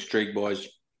losing streak, boys.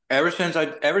 Ever since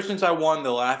I won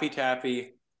the Laffy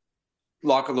Taffy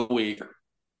lock of the week,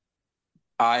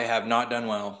 I have not done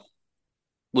well.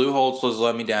 Lou Holtz has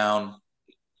let me down.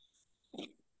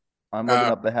 I'm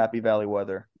looking up the Happy Valley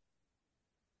weather.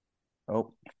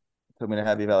 Oh, took me to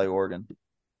Happy Valley, Oregon.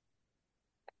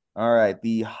 All right,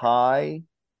 the high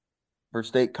for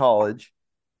State College,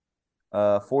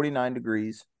 49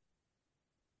 degrees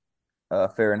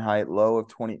Fahrenheit, low of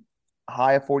 20,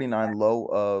 high of 49, low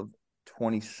of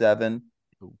 27.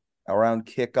 Around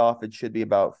kickoff, it should be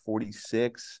about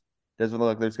 46. Doesn't look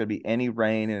like there's going to be any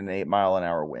rain and an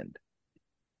 8-mile-an-hour wind.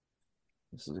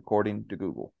 This is according to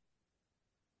Google.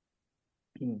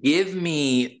 Give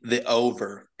me the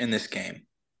over in this game.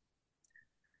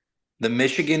 The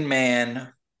Michigan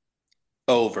man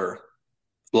over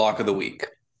lock of the week.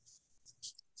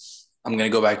 I'm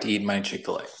going to go back to eating my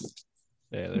Chick-fil-A.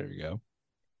 Yeah, there you go.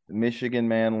 The Michigan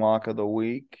man lock of the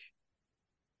week.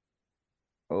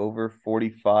 Over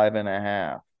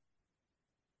 45.5.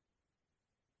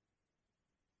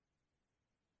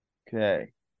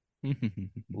 Okay.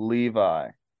 Levi.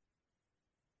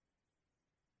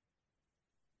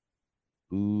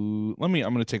 Ooh, I'm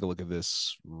gonna take a look at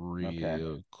this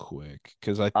real quick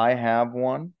because I have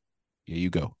one. Yeah, you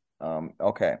go.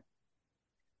 Okay.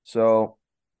 So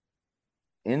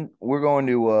we're going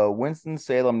to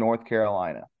Winston-Salem, North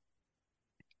Carolina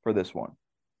for this one.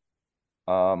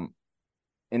 An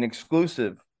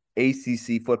exclusive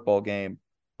ACC football game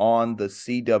on the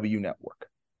CW network.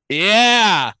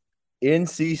 Yeah.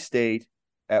 NC State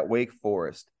at Wake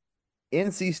Forest.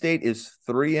 NC State is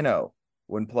 3-0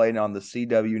 when playing on the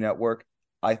CW network.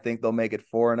 I think they'll make it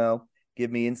 4-0. Give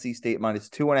me NC State minus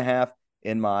 2.5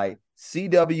 in my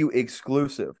CW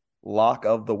exclusive lock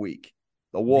of the week.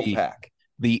 The Wolfpack.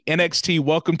 The NXT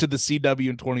Welcome to the CW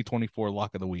in 2024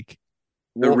 lock of the week.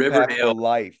 Wolfpack for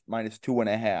life minus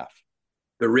 2.5.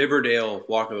 The Riverdale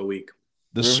lock of the week.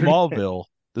 The Smallville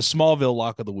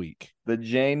lock of the week. The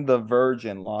Jane the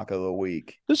Virgin lock of the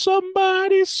week.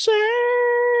 Somebody save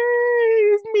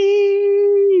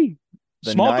me.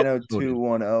 The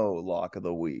 90210 lock of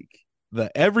the week.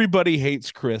 The Everybody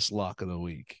Hates Chris lock of the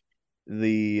week.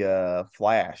 The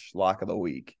Flash lock of the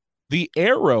week. The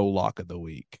Arrow lock of the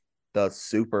week. The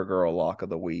Supergirl lock of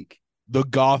the week. The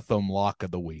Gotham lock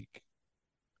of the week.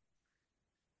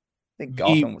 I think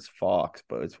Gotham was Fox,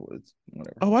 but it's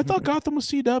whatever. Oh, I thought Gotham was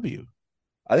CW.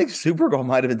 I think Supergirl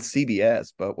might have been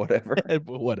CBS, but whatever.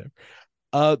 Whatever.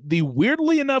 The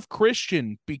weirdly enough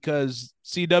Christian, because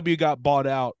CW got bought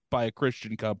out by a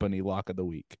Christian company, lock of the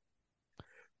week.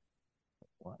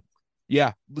 What?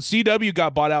 Yeah, the CW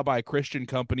got bought out by a Christian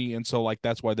company, and so like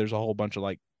that's why there's a whole bunch of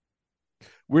like.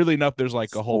 Weirdly enough, there's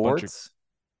like a whole bunch of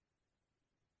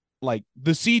like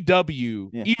the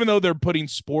CW, even though they're putting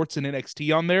sports and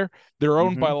NXT on there, they're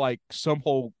owned by like some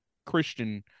whole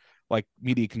Christian like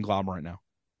media conglomerate now.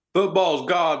 Football's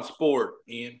God's sport,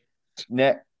 Ian.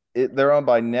 They're owned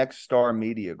by Next Star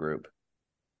Media Group.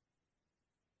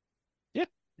 Yeah.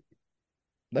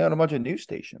 They own a bunch of news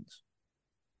stations.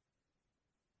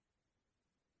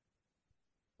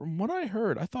 From what I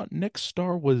heard, I thought Next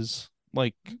Star was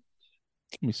like,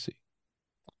 let me see.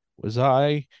 Was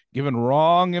I given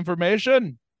wrong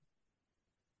information?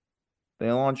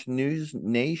 They launched News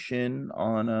Nation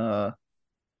on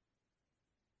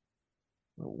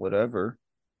whatever.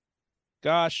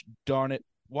 Gosh darn it.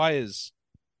 Why is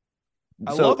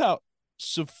I love how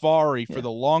Safari for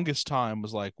the longest time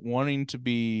was like wanting to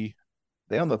be.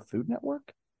 They on the Food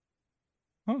Network?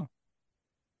 Huh. Well,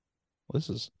 this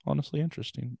is honestly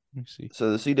interesting. Let me see.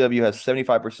 So the CW has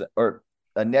 75%, or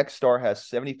Next Star has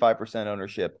 75%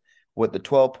 ownership with the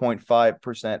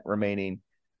 12.5% remaining.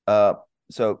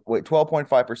 So wait,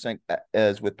 12.5%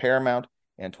 is with Paramount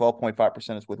and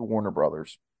 12.5% is with Warner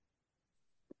Brothers.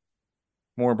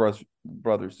 Warner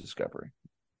Brothers Discovery.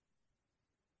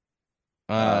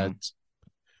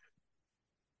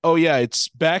 Oh yeah, it's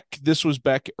back. This was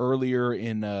back earlier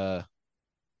in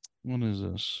what is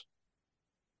this?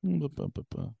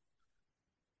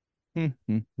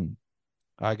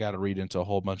 I got to read into a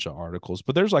whole bunch of articles,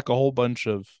 but there's like a whole bunch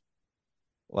of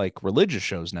like religious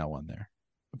shows now on there,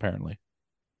 apparently.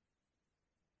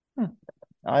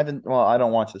 I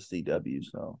don't watch the CW,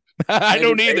 so I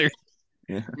don't either.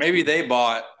 Maybe they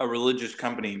bought a religious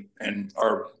company and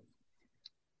are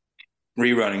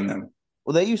rerunning them.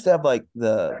 Well, they used to have like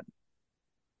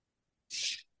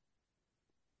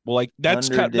that's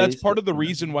part of the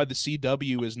reason why the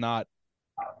CW is not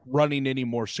running any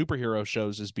more superhero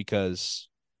shows is because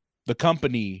the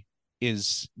company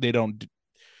CW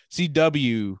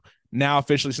now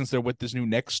officially, since they're with this new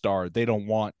Next Star, they don't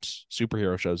want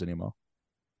superhero shows anymore.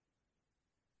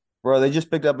 Bro, they just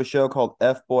picked up a show called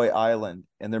F Boy Island,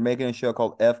 and they're making a show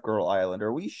called F Girl Island.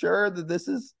 Are we sure that this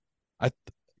is?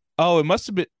 It must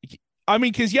have been. I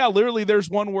mean, because literally, there's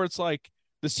one where it's like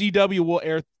the CW will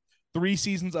air 3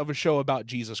 seasons of a show about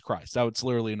Jesus Christ. It's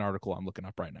literally an article I'm looking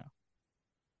up right now.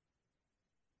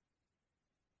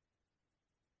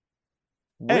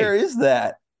 Where is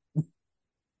that?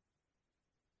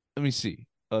 Let me see.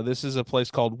 This is a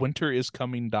place called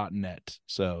winteriscoming.net.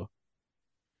 So.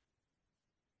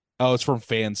 Oh, it's from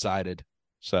Fansided.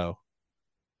 So.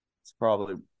 It's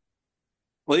probably.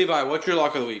 Levi, what's your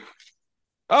lock of the week?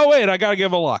 Oh, wait, I got to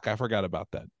give a lock. I forgot about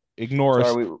that. Ignore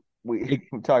us. We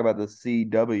talk about the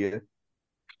CW.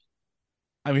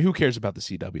 I mean, who cares about the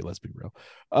CW? Let's be real.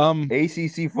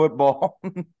 ACC football.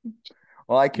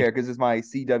 Well, I care because it's my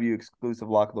CW exclusive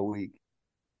lock of the week.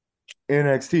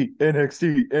 NXT,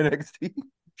 NXT, NXT.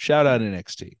 Shout out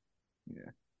NXT.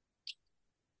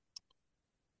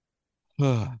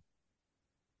 Yeah.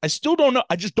 I still don't know.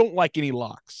 I just don't like any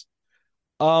locks.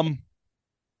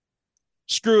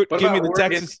 Screw it. What Give me about the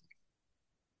Oregon? Texas.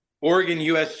 Oregon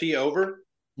USC over?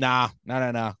 Nah.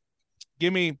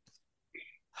 Give me.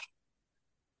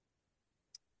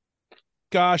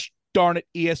 Gosh darn it,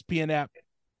 ESPN app.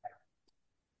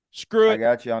 Screw I it.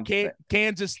 got you on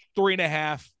Kansas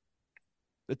 3.5.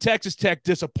 The Texas Tech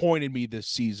disappointed me this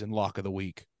season. Lock of the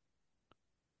week.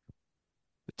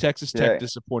 The Texas Tech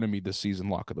disappointed me this season.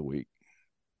 Lock of the week.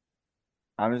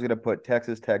 I'm just gonna put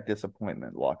Texas Tech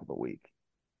disappointment lock of the week.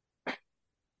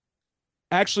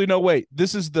 Actually, no, wait.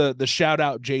 This is the shout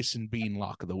out Jason Bean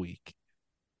lock of the week.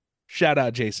 Shout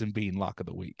out Jason Bean lock of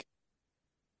the week.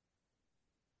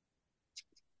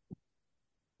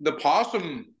 The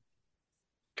Possum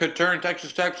could turn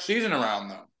Texas Tech's season around,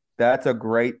 though. That's a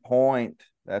great point.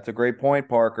 That's a great point,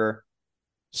 Parker.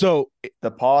 So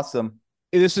the Possum.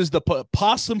 This is the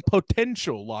Possum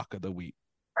potential lock of the week.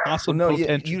 Possum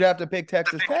potential. You'd have to pick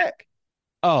Texas Tech.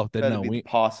 Oh, then That'd be the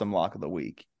Possum lock of the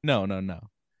week. No.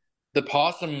 The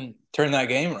Possum turned that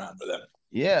game around for them.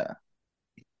 Yeah.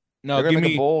 No, they're gonna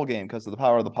make a bowl game because of the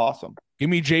power of the Possum. Give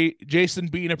me Jason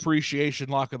Bean appreciation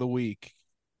lock of the week.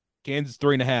 Kansas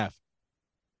 3.5.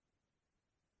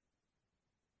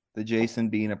 The Jason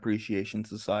Bean Appreciation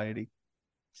Society.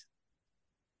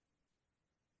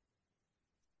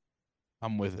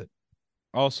 I'm with it.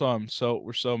 Also, I'm so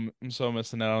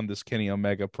missing out on this Kenny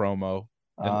Omega promo.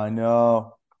 I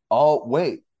know. Oh,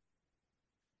 wait.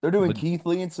 They're doing Keith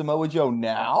Lee and Samoa Joe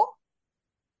now?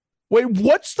 Wait,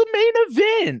 what's the main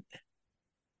event?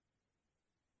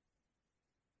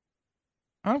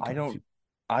 I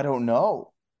don't know.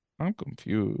 I'm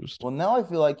confused. Well, now I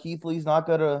feel like Keith Lee's not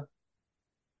gonna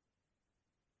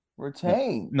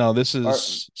retain. No, this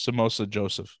is Samosa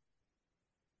Joseph.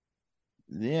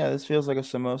 Yeah, this feels like a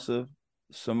Samoa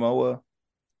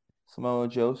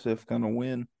Joseph gonna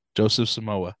win. Joseph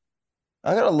Samoa.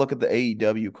 I gotta look at the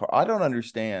AEW card. I don't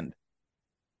understand.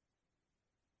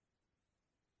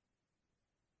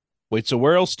 Wait, so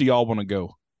where else do y'all want to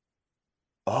go?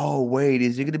 Oh, wait,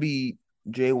 is it gonna be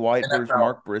Jay White versus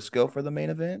Mark Briscoe for the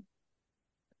main event?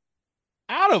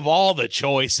 Out of all the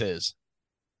choices,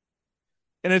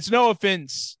 and it's no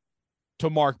offense to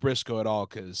Mark Briscoe at all,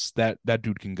 because that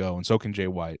dude can go, and so can Jay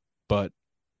White. But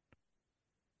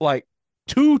like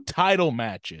 2 title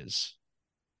matches,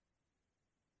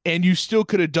 and you still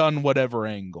could have done whatever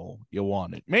angle you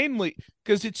wanted. Mainly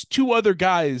because it's 2 other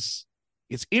guys.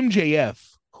 It's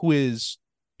MJF, who is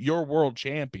your world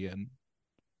champion.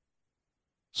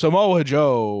 Samoa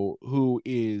Joe, who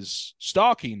is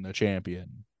stalking the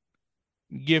champion.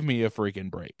 Give me a freaking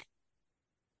break.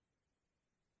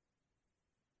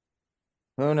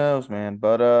 Who knows, man?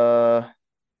 But right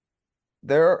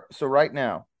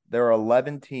now there are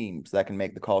 11 teams that can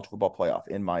make the college football playoff,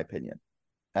 in my opinion.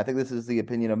 I think this is the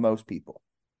opinion of most people.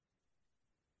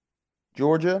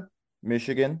 Georgia,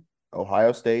 Michigan,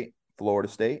 Ohio State, Florida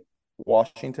State,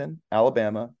 Washington,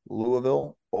 Alabama,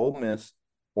 Louisville, Ole Miss,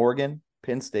 Oregon,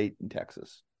 Penn State, and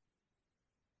Texas.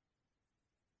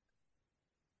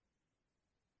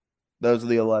 Those are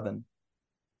the 11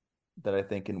 that I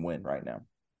think can win right now.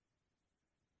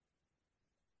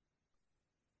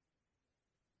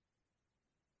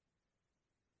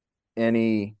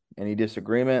 Any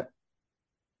disagreement?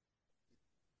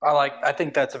 I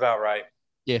think that's about right.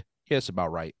 Yeah, it's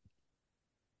about right.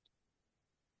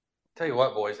 Tell you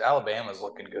what, boys, Alabama's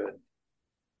looking good.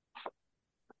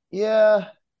 Yeah,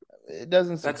 it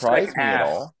doesn't surprise me at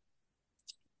all.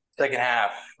 Second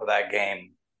half of that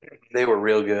game, they were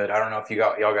real good. I don't know if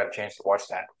y'all got a chance to watch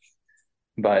that,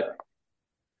 but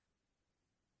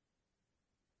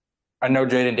I know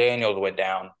Jaden Daniels went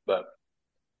down, but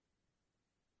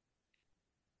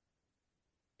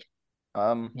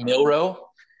Milroe,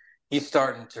 he's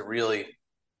starting to really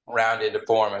round into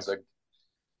form as a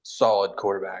solid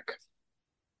quarterback. I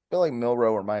feel like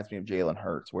Milroe reminds me of Jalen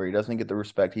Hurts, where he doesn't get the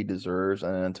respect he deserves,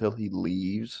 and until he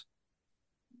leaves,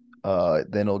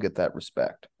 then he'll get that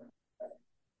respect.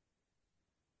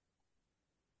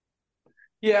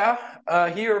 Yeah,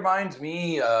 he reminds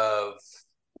me of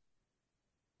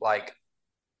like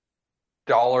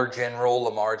Dollar General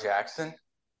Lamar Jackson.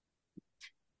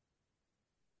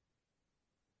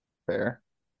 Fair.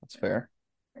 That's fair.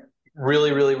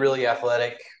 Really, really, really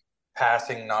athletic.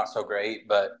 Passing, not so great,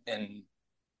 but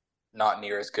not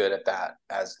near as good at that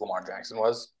as Lamar Jackson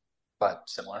was, but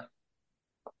similar.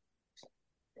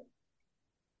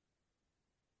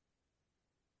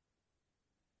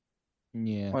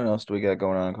 Yeah. What else do we got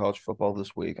going on in college football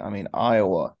this week? I mean,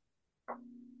 Iowa.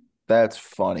 That's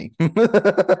funny. You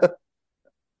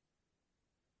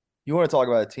want to talk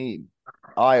about a team?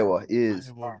 Iowa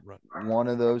is one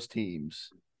of those teams.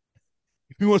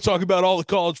 If you want to talk about all the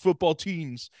college football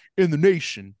teams in the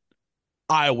nation,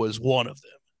 Iowa is one of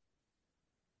them.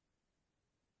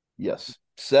 Yes.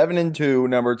 7-2,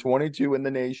 number 22 in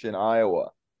the nation,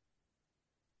 Iowa.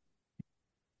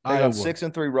 Take on Iowa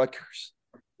 6-3 Rutgers.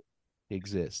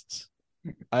 exists.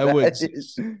 Iowa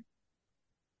exists.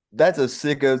 That's a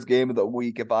sickos game of the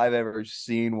week if I've ever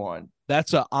seen one.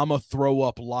 That's a I'm a throw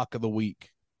up lock of the week.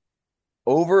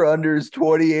 Over unders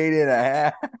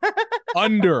 28.5.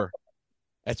 Under.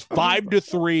 That's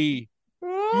 5-3.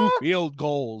 2 field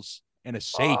goals and a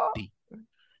safety.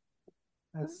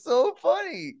 That's so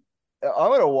funny. I'm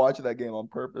gonna watch that game on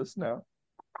purpose now.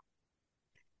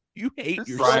 You hate There's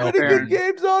yourself. so many good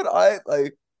games on. I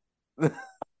like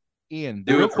Ian,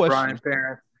 Do real it for question. Brian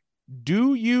Ferentz.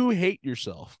 Do you hate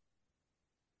yourself?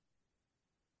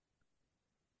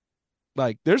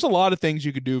 Like, there's a lot of things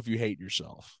you could do if you hate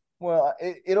yourself. well,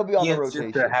 it'll be on the Ian's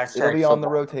just a rotation. hashtag It'll be on the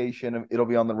football. rotation. It'll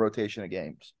be on the rotation of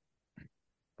games.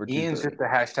 For Ian's 2:30. just a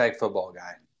hashtag football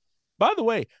guy. By the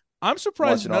way, I'm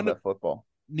surprised Watching all that football.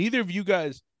 neither of you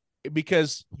guys,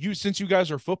 because since you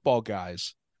guys are football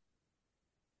guys,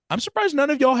 I'm surprised none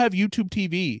of y'all have YouTube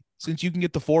TV since you can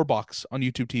get the 4 box on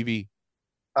YouTube TV.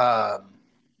 I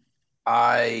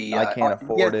can't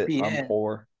afford it. I'm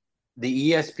poor.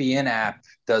 The ESPN app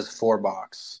does 4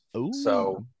 box. Ooh.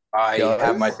 So I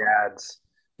have my dad's.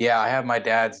 Yeah, I have my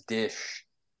dad's dish,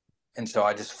 and so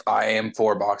I am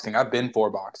 4 boxing. I've been 4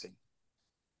 boxing.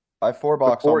 I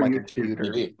 4-box on my YouTube computer,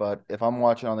 TV. but if I'm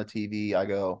watching on the TV, I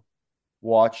go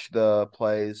watch the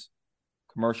plays,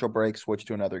 commercial break, switch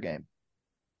to another game.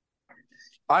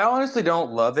 I honestly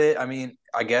don't love it. I mean,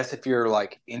 I guess if you're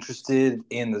like interested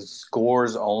in the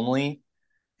scores only,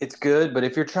 it's good. But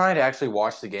if you're trying to actually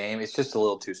watch the game, it's just a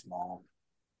little too small.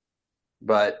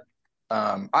 But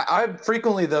I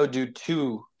frequently though do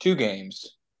two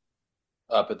games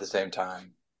up at the same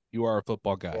time. You are a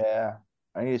football guy. Yeah,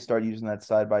 I need to start using that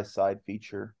side-by-side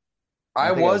feature. I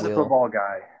think was I a will. football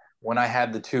guy when I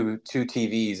had the two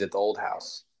TVs at the old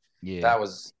house. Yeah. That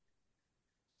was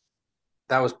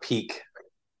peak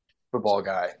football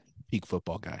guy. Peak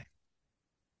football guy.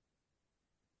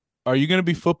 Are you going to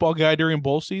be football guy during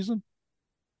bowl season?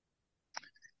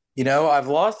 You know, I've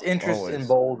lost interest Always. in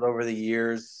bowls over the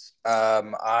years.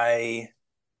 I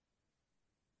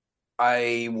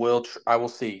will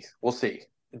see. We'll see.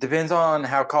 It depends on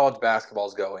how college basketball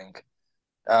is going.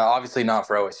 Obviously not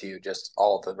for OSU, just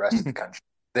all of the rest of the country,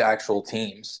 the actual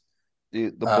teams.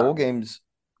 Dude, the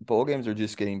bowl games are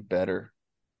just getting better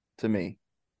to me.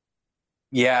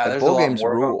 Yeah, Like, there's bowl a lot games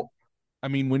more rule. I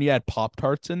mean, when you had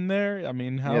Pop-Tarts in there, I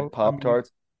mean, how Pop-Tarts.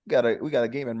 We got a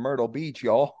game in Myrtle Beach,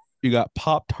 y'all. You got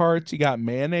Pop-Tarts, you got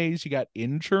mayonnaise, you got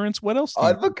insurance. What else do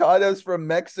you Avocados from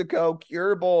Mexico,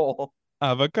 Cure Bowl.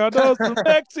 Avocados from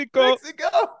Mexico.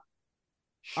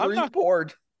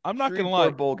 Shreveport. I'm not gonna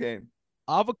lie. Bowl game.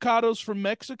 Avocados from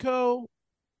Mexico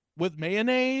with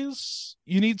mayonnaise.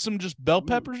 You need some just bell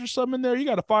peppers or something in there. You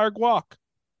got to fire guac.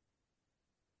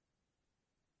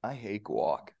 I hate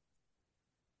guac.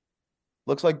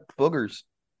 Looks like boogers.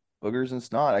 Boogers and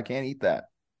snot. I can't eat that.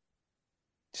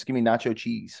 Just give me nacho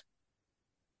cheese.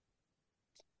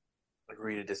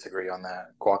 Agree to disagree on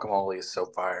that. Guacamole is so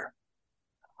fire.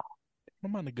 I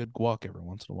don't mind a good guac every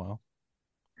once in a while.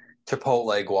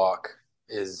 Chipotle guac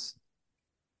is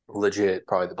legit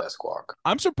probably the best guac.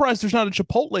 I'm surprised there's not a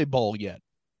Chipotle bowl yet.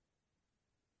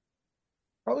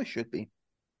 Probably should be.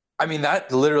 I mean,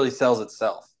 that literally sells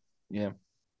itself. Yeah.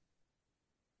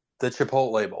 The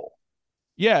Chipotle bowl.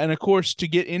 Yeah, and of course, to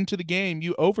get into the game,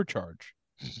 you overcharge.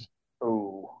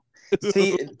 Ooh.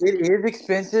 See, it is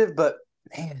expensive, but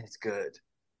man, it's good.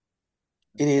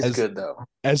 It is good though.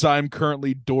 As I'm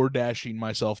currently door dashing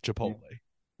myself Chipotle.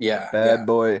 Yeah. Bad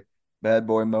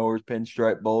boy mowers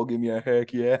pinstripe bowl. Give me a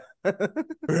heck yeah.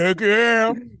 Heck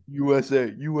yeah.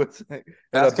 USA.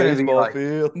 That's gonna be like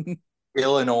field.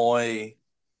 Illinois,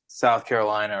 South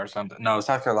Carolina or something. No,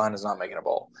 South Carolina's not making a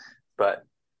bowl. But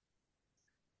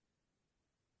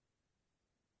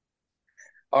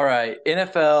all right,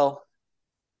 NFL.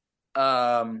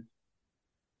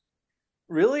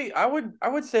 Really, I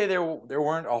would say there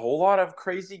weren't a whole lot of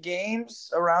crazy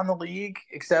games around the league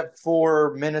except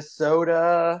for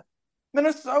Minnesota.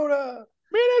 Is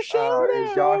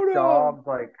Josh Dobbs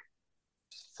like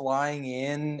flying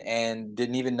in and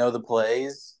didn't even know the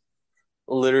plays?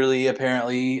 Literally,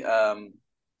 apparently,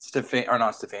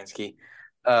 Stefanski,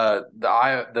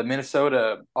 the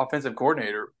Minnesota offensive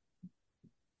coordinator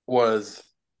was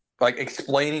like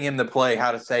explaining him the play,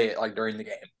 how to say it like during the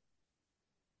game.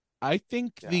 I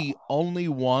think Yeah. the only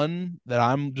one that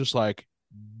I'm just like,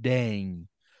 dang,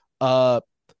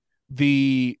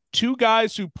 the two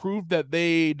guys who proved that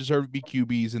they deserve to be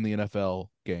QBs in the NFL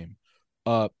game,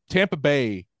 Tampa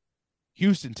Bay,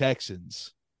 Houston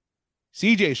Texans,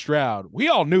 CJ Stroud. We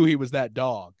all knew he was that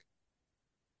dog.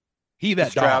 He The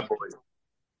that Stroud dog. boys.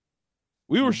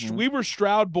 We were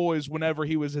Stroud boys whenever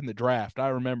he was in the draft. I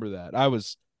remember that.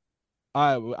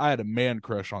 I had a man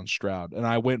crush on Stroud, and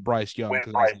I went Bryce Young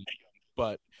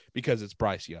because it's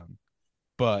Bryce Young.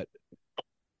 But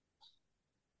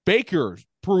Baker's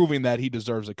proving that he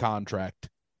deserves a contract.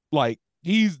 Like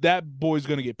that boy's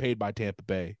going to get paid by Tampa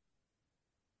Bay.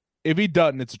 If he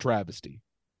doesn't, it's a travesty.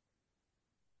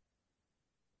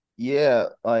 Yeah,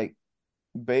 like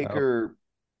Baker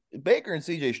and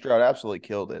CJ Stroud absolutely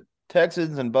killed it.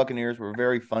 Texans and Buccaneers were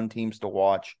very fun teams to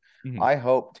watch. Mhm. I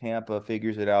hope Tampa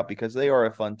figures it out because they are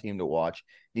a fun team to watch.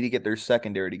 Need to get their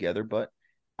secondary together, but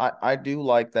I do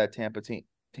like that Tampa team.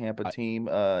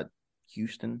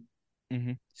 Houston.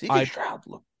 Mhm. CJ Stroud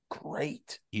looked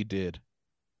great. He did.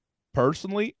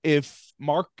 Personally, if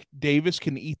Mark Davis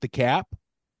can eat the cap,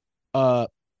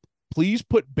 please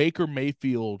put Baker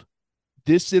Mayfield,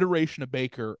 this iteration of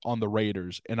Baker, on the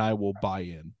Raiders, and I will buy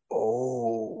in.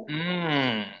 Oh,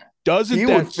 Doesn't he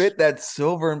that would fit that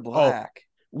silver and black?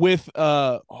 With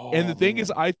and the thing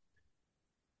is, man.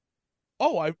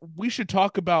 we should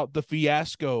talk about the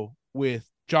fiasco with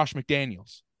Josh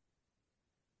McDaniels.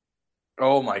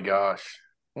 Oh my gosh.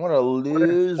 What a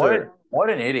loser. What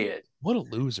an idiot. What a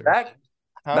loser. That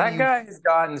guy has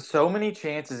gotten so many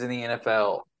chances in the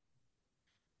NFL.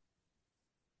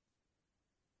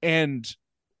 And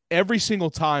every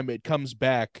single time it comes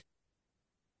back,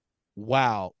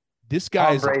 wow, this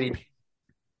guy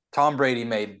Tom Brady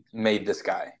made this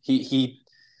guy. He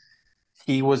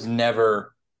was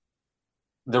never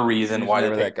the reason why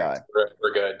the that guy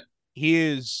were good. He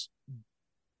is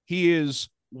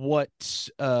what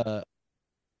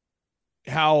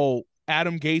how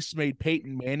Adam Gase made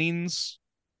Peyton Manning's,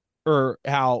 or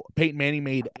how Peyton Manning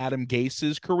made Adam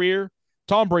Gase's career.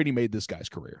 Tom Brady made this guy's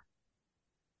career.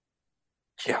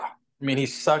 Yeah. I mean, he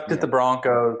sucked at the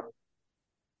Broncos.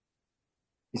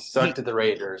 He sucked at the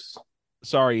Raiders.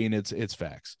 Sorry, Ian, it's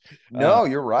facts. No,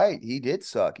 you're right. He did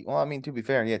suck. Well, I mean, to be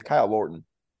fair, he had Kyle Orton.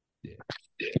 Yeah.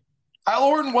 Kyle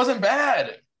Orton wasn't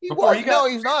bad. He's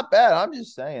not bad. I'm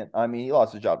just saying. I mean, he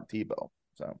lost his job to Tebow.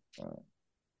 So.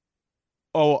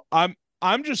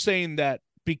 I'm just saying that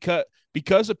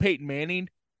because of Peyton Manning,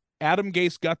 Adam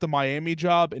Gase got the Miami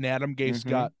job and Adam Gase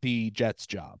got the Jets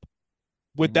job.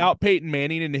 Without Peyton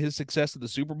Manning and his success at the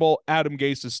Super Bowl, Adam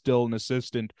Gase is still an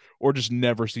assistant or just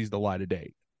never sees the light of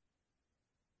day.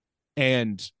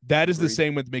 And that is the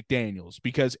same with McDaniels,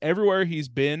 because everywhere he's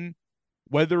been,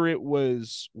 whether it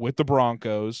was with the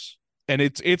Broncos, and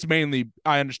it's mainly,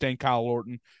 I understand Kyle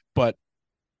Orton, but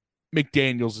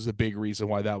McDaniels is a big reason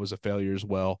why that was a failure as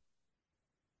well.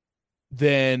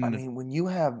 Then, I mean, when you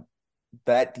have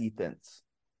that defense,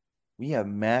 we have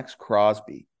Max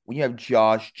Crosby, when you have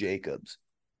Josh Jacobs,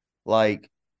 like,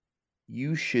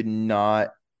 you should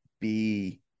not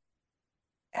be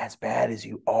as bad as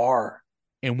you are.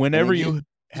 And whenever you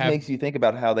have, makes you think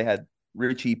about how they had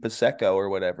Richie Pasecco or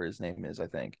whatever his name is, I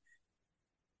think.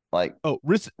 Like,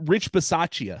 Rich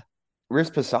Bisaccia. Rich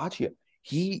Bisaccia.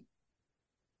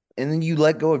 And then you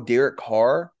let go of Derek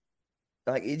Carr.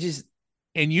 Like, it just.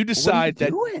 And you decide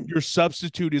that your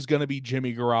substitute is going to be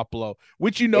Jimmy Garoppolo,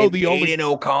 which Aiden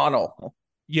O'Connell.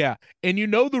 Yeah, and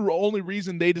the only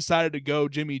reason they decided to go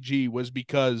Jimmy G was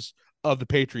because of the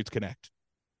Patriots Connect.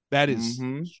 That is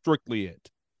strictly it.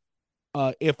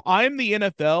 If I'm the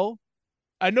NFL,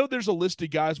 I know there's a list of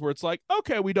guys where it's like,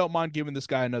 okay, we don't mind giving this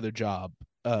guy another job.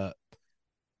 Do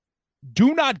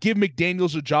not give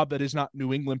McDaniels a job that is not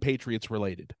New England Patriots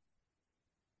related.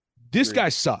 This guy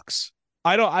sucks.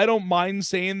 I don't mind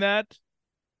saying that.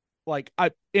 Like,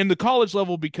 in the college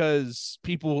level, because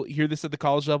people hear this at the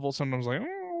college level, sometimes like,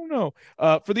 oh no.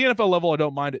 For the NFL level, I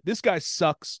don't mind it. This guy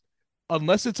sucks.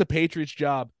 Unless it's a Patriots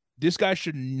job, this guy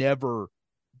should never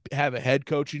have a head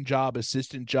coaching job,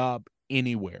 assistant job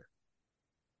anywhere.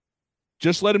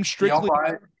 Just let him strictly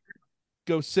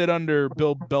go sit under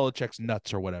Bill Belichick's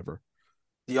nuts or whatever.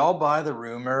 Do y'all buy the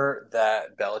rumor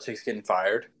that Belichick's getting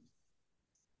fired?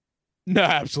 No,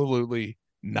 absolutely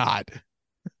not.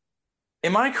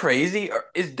 Am I crazy?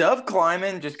 Is Dove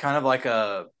Kleiman just kind of like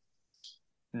a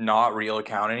not real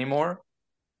account anymore?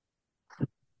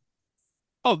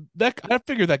 Oh, I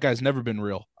figured that guy's never been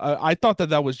real. I thought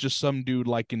that was just some dude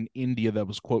like in India that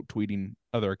was quote tweeting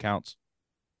other accounts.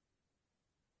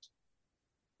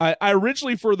 I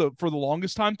originally for the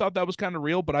longest time thought that was kind of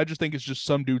real, but I just think it's just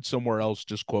some dude somewhere else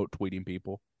just quote tweeting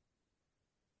people.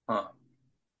 Huh.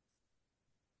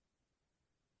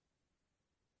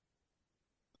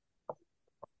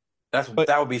 But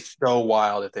That would be so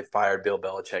wild if they fired Bill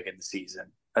Belichick in the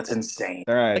season. That's insane.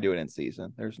 They're not gonna like, do it in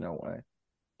season. There's no way.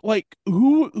 like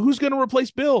who's gonna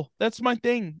replace Bill? That's my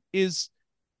thing. Is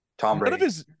Tom Brady.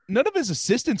 none of his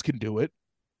assistants can do it.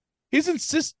 His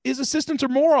assistants are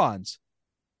morons.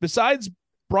 Besides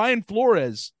Brian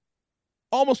Flores,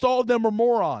 almost all of them are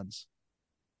morons.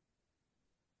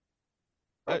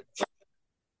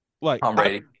 Like Tom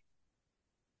Brady.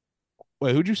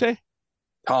 wait, who'd you say?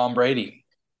 Tom Brady.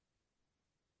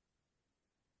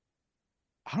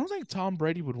 I don't think Tom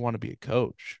Brady would want to be a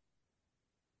coach.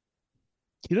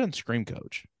 He doesn't scream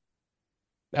coach.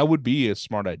 That would be a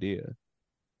smart idea.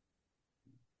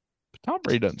 But Tom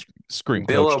Brady doesn't scream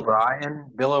Bill coach.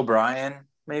 O'Brien. Bill O'Brien,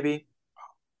 maybe.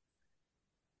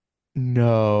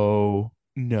 No.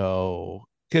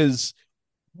 Because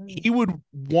he would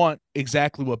want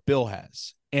exactly what Bill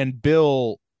has. And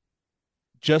Bill,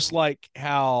 just like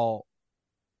how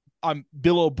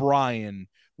Bill O'Brien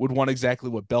would want exactly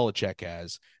what Belichick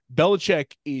has.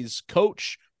 Belichick is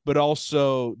coach, but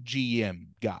also GM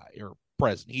guy or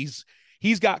president.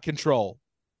 He's got control.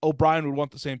 O'Brien would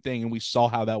want the same thing, and we saw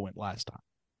how that went last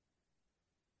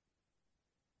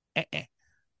time.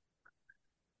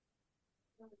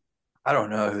 I don't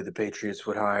know who the Patriots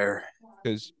would hire.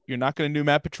 Because you're not going to do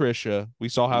Matt Patricia. We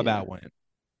saw how that went.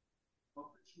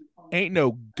 Ain't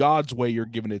no God's way you're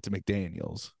giving it to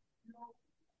McDaniels.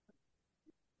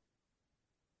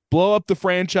 Blow up the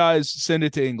franchise, send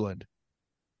it to England.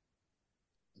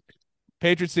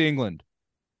 Patriots to England.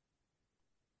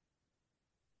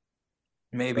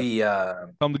 Maybe Tell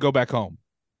them to go back home.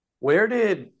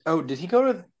 did he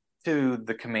go to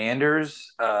the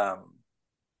Commanders?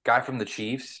 Guy from the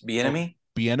Chiefs, Bieniemy?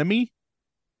 Bieniemy?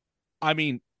 I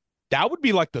mean, that would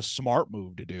be like the smart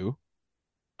move to do.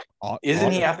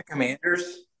 Isn't he at the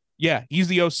Commanders? Yeah, he's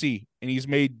the OC, and he's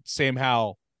made Sam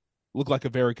Howell look like a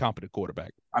very competent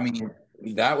quarterback. I mean,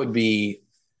 that would be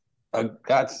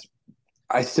that's.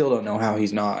 I still don't know how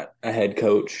he's not a head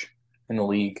coach in the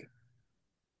league.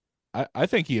 I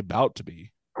think he about to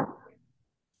be.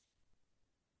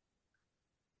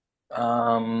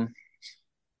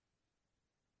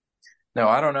 No,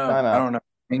 I don't know. Time out. I don't know.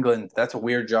 England, that's a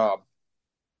weird job.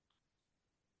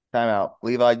 Time out.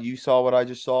 Levi, you saw what I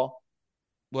just saw?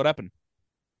 What happened?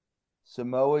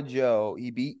 Samoa Joe,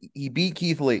 he beat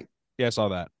Keith Lee. Yeah, I saw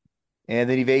that. And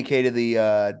then he vacated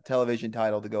the television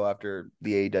title to go after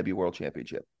the AEW World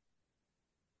Championship.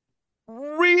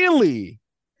 Really?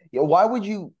 Yeah, why would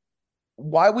you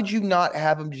not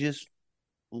have him just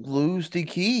lose to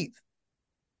Keith?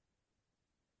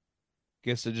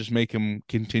 Guess to just make him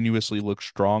continuously look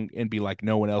strong and be like,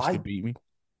 no one else could beat me.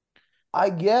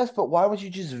 I guess, but why would you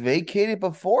just vacate it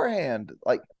beforehand?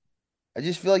 Like, I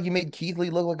just feel like you made Keith Lee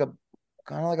look like a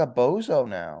kind of like a bozo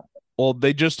now. Well,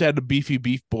 they just had a beefy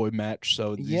beef boy match,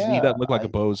 so he doesn't look like a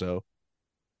bozo.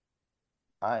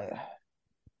 I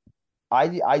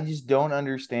just don't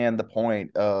understand the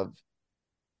point of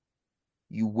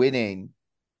you winning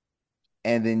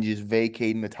and then just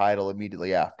vacating the title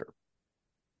immediately after.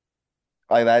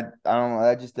 Like that, I don't know.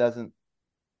 That just doesn't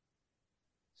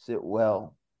sit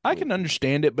well. I can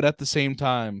understand it, but at the same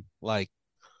time, like,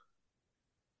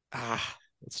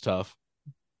 it's tough.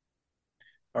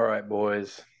 All right,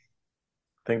 boys.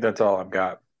 I think that's all I've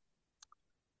got.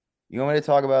 You want me to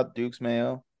talk about Duke's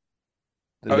Mayo?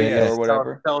 The Oh, video yes. or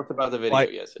whatever? Tell us about the video.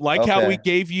 Yes. Like how we Okay.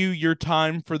 gave you your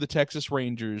time for the Texas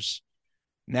Rangers.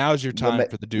 Now's your time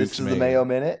for the Dukes. This is the Mayo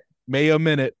Minute. Mayo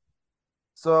Minute.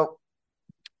 So,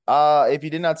 if you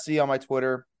did not see on my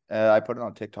Twitter, I put it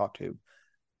on TikTok too,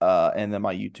 and then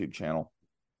my YouTube channel.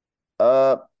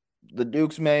 The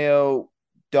Duke's Mayo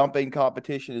dumping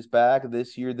competition is back.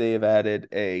 This year they have added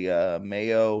a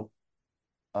Mayo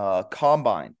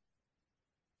combine.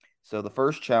 So the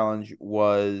first challenge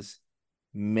was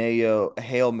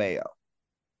Hail Mayo.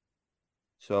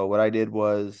 So what I did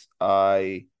was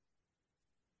I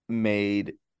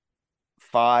made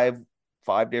five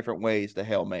different ways to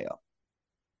Hail Mayo.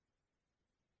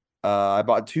 I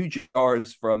bought 2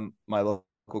 jars from my local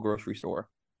grocery store.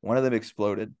 One of them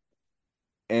exploded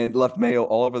and left mayo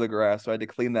all over the grass, so I had to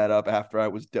clean that up after I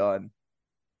was done.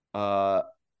 I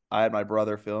had my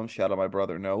brother film. Shout out my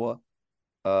brother Noah.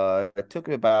 It took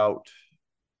me about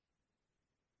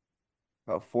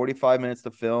 45 minutes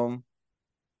to film,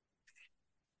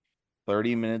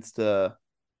 30 minutes to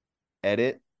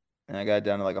edit, and I got it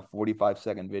down to like a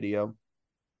 45-second video.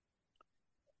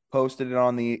 Posted it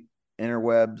on the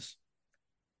interwebs.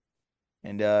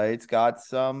 and it's got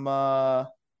some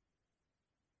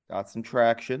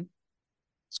traction.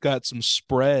 It's got some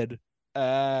spread.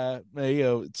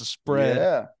 Mayo, it's a spread.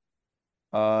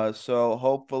 Yeah. So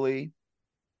hopefully,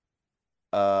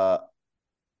 uh,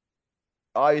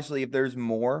 obviously, if there's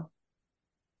more,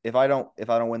 if I don't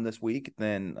win this week,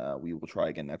 then we will try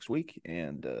again next week,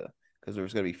 and because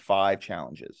there's going to be 5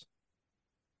 challenges.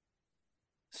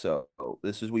 So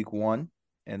this is week 1,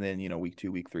 and then week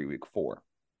 2, week 3, week 4.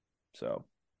 So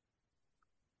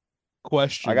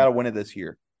Question. I got to win it this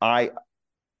year. I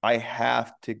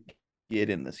have to get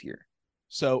in this year.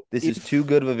 So this is too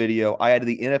good of a video. I had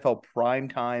the NFL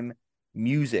primetime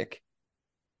music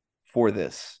for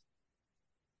this.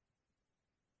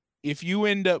 If you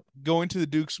end up going to the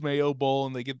Duke's Mayo Bowl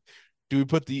and do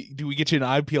we get you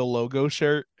an IPL logo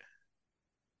shirt?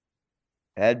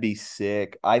 That'd be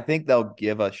sick. I think they'll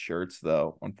give us shirts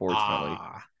though, unfortunately.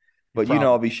 But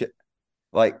I'll be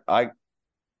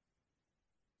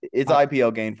it's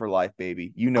IPL game for life,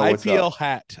 baby. What's IPL up.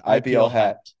 hat. IPL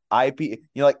hat.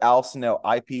 Like Al Snow,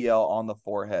 IPL on the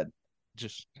forehead.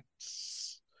 Just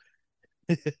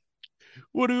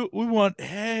what do we want?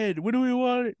 Head. What do we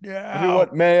want? Now? We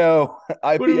want Mayo.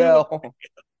 IPL.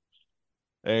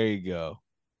 There you go.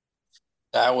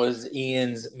 That was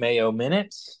Ian's Mayo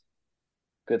Minute.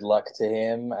 Good luck to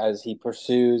him as he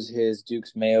pursues his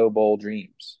Duke's Mayo Bowl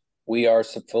dreams. We are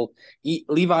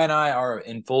Levi and I are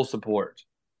in full support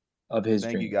of his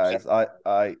dreams. Thank you guys.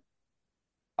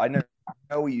 I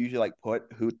know we usually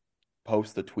put who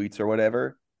posts the tweets or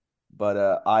whatever,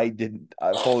 but I didn't.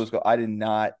 I did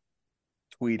not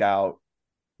tweet out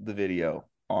the video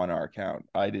on our account.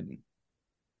 I didn't.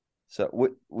 So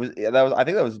what was that? I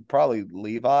think that was probably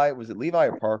Levi. Was it Levi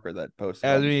or Parker that posted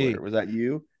on Twitter? Was that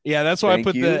you? Yeah, that's why I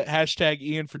put the hashtag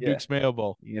Ian for Duke's Mayo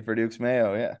Bowl. Ian for Duke's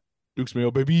Mayo, yeah. Duke's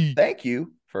Mayo, baby. Thank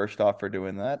you, first off, for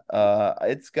doing that.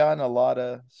 It's gotten a lot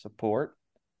of support.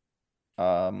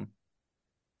 Yeah.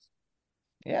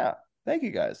 Thank you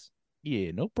guys.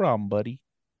 Yeah, no problem, buddy.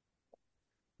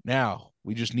 Now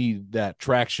we just need that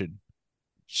traction.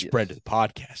 Spread to the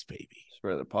podcast, baby.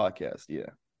 Spread the podcast, yeah.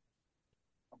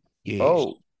 Yes.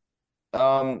 Oh.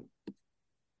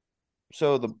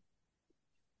 So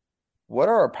what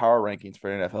are our power rankings for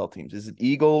NFL teams? Is it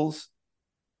Eagles?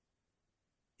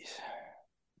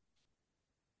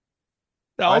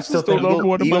 I still think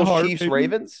Eagles, Chiefs, baby.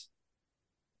 Ravens.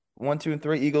 1, 2, and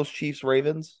 3. Eagles, Chiefs,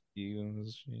 Ravens.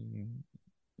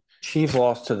 Chiefs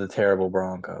lost to the terrible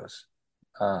Broncos.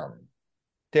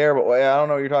 Terrible. I don't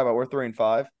know what you're talking about. We're 3 and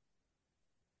 5.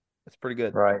 That's pretty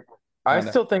good, right? I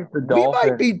still think the Dolphins. We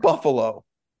might beat Buffalo.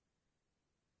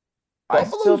 I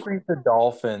still think the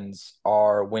Dolphins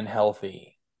are, when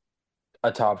healthy,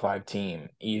 a top 5 team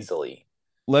easily.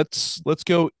 Let's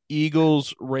go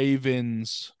Eagles,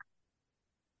 Ravens,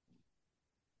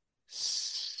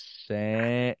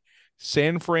 San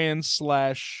Fran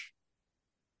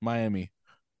 / Miami.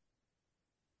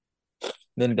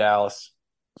 Then Dallas.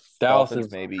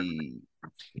 Dolphins maybe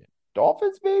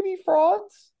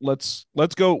frauds. Let's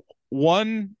go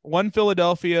 1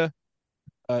 Philadelphia,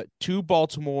 2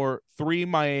 Baltimore, 3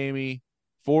 Miami,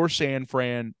 4 San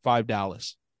Fran, 5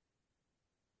 Dallas.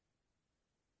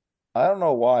 I don't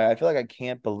know why. I feel like I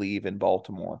can't believe in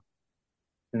Baltimore.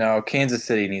 No, Kansas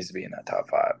City needs to be in that top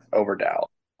 5 over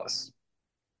Dallas.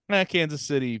 Kansas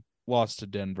City lost to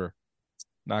Denver.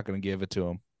 Not going to give it to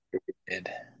them. It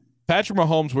did. Patrick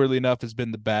Mahomes, weirdly enough, has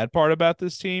been the bad part about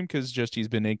this team because he's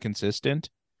been inconsistent.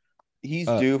 He's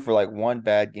due for 1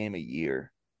 bad game a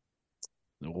year.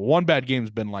 One bad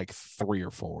game's been 3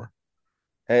 or 4.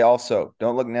 Hey, also,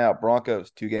 don't look now.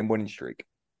 Broncos, 2-game winning streak.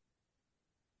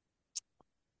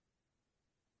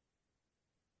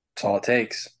 That's all it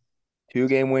takes.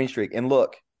 2-game winning streak. And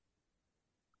look,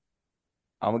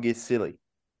 I'm going to get silly.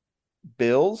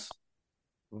 Bills,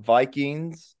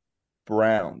 Vikings,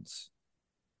 Browns,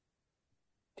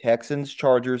 Texans,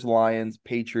 Chargers, Lions,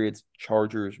 Patriots,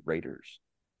 Chargers, Raiders.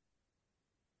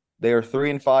 They are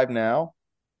 3 and 5 now.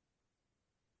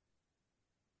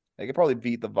 They could probably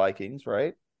beat the Vikings,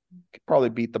 right? Could probably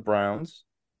beat the Browns.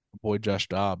 Boy, Josh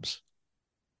Dobbs.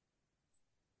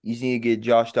 You just need to get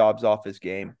Josh Dobbs off his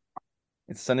game.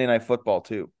 It's Sunday Night Football,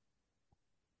 too.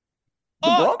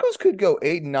 The Broncos could go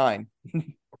 8 and 9.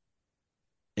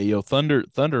 Hey, yo, Thunder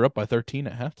up by 13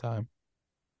 at halftime.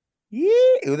 Yeah.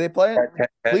 Who are they playing?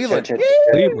 Cleveland.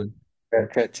 Cleveland.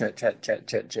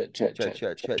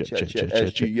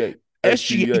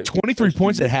 SGA 23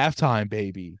 points at halftime,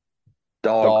 baby.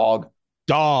 Dog.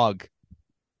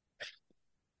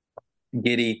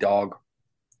 Giddy dog.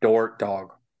 Dort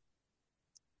dog.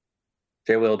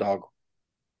 J Will dog.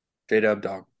 J Dub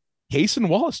dog. Case and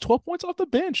Wallace, 12 points off the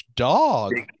bench.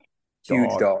 Dog. Big,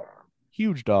 huge dog.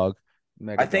 Huge dog.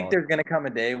 Mega I think dog. there's going to come a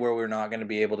day where we're not going to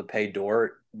be able to pay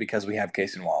Dort because we have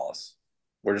Case and Wallace.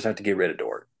 We're just have to get rid of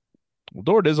Dort. Well,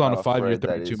 Dort is on I'm a 5-year, afraid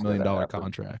that $32 is million gonna happen.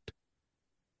 contract.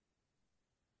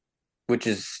 Which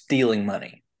is stealing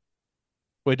money.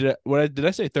 Wait, did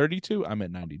I say 32? I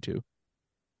meant 92.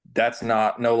 That's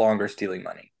no longer stealing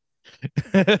money.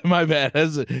 My bad.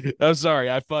 I'm sorry.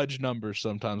 I fudge numbers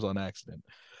sometimes on accident.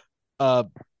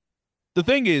 The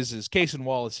thing is Case and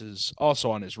Wallace is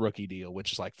also on his rookie deal,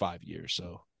 which is like 5 years.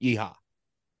 So, yeehaw.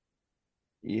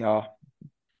 Yeah.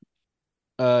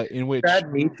 In which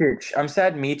I'm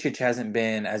sad Micic hasn't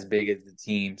been as big as the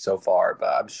team so far,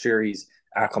 but I'm sure he's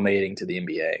acclimating to the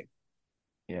NBA.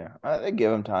 Yeah. They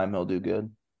give him time. He'll do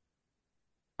good.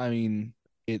 I mean,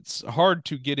 it's hard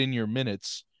to get in your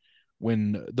minutes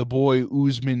when the boy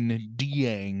Usman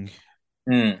Dieng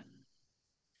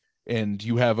and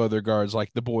you have other guards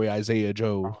like the boy Isaiah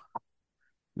Joe.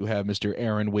 You have Mr.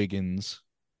 Aaron Wiggins,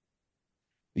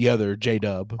 the other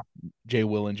J-Dub,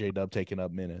 J-Will and J-Dub taking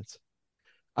up minutes.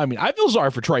 I mean, I feel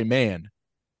sorry for Trey Mann.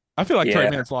 I feel like Trey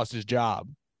Mann's lost his job.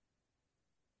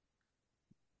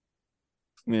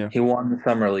 Yeah. He won the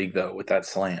summer league though with that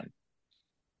slam.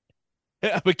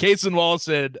 Yeah, but Case and Wall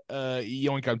said,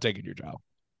 "Yoink, I'm taking your job."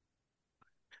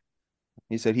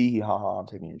 He said, "Hee hee ha ha, I'm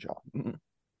taking your job."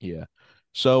 Yeah.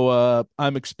 So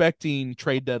I'm expecting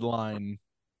trade deadline.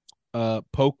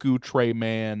 Poku, Trey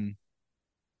Mann,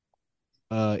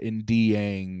 in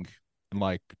Dieng, and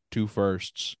like 2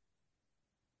 firsts.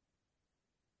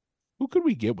 Who could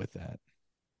we get with that?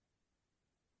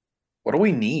 What do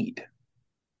we need?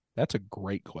 That's a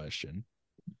great question.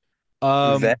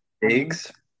 Vet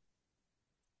bigs.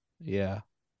 Yeah.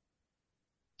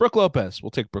 Brook Lopez.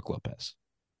 We'll take Brook Lopez.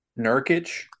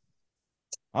 Nurkic.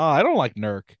 I don't like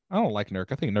Nurk. I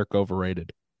think Nurk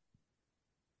overrated.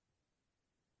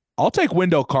 I'll take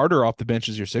Wendell Carter off the bench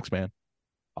as your 6-man.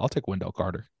 I'll take Wendell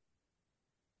Carter.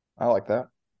 I like that.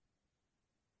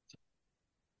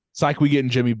 It's like we getting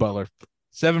Jimmy Butler.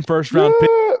 7 first-round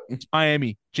picks.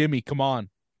 Miami. Jimmy, come on.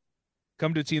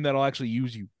 Come to a team that'll actually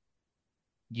use you.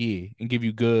 Yeah, and give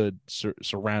you good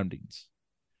surroundings.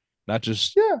 Not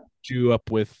just you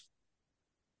up with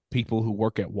people who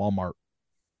work at Walmart.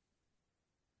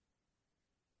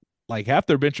 Like half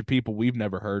their bench of people we've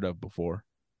never heard of before.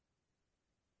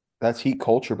 That's Heat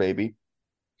culture, baby.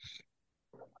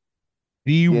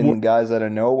 The guys out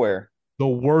of nowhere. The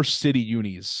worst city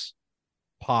unis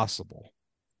possible.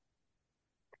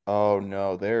 Oh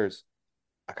no, there's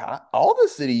all the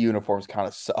city uniforms kind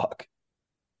of suck.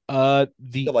 Like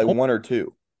 1 or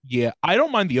 2. Yeah, I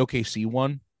don't mind the OKC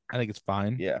one. I think it's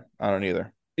fine. Yeah, I don't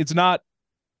either. It's not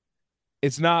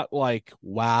like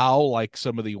wow, like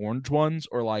some of the orange ones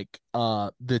or like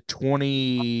the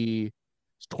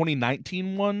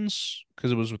 2019 ones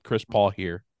because it was with Chris Paul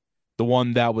here. The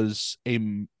one that was a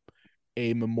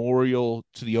memorial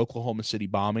to the Oklahoma City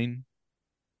bombing.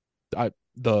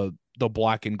 The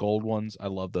black and gold ones, I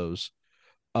love those.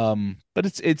 But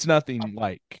it's nothing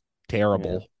like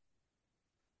terrible.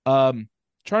 Yeah.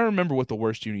 Trying to remember what the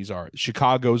worst unis are.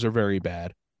 Chicago's are very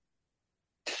bad.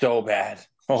 So bad.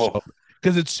 Oh,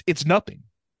 because it's nothing.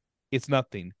 It's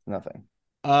nothing. Nothing.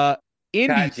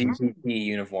 Indies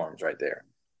uniforms right there.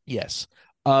 Yes.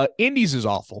 Indies is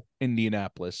awful.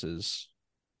 Indianapolis is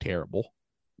terrible.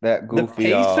 That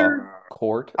goofy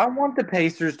court. I want the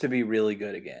Pacers to be really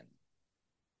good again.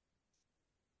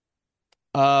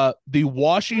 The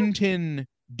Washington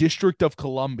District of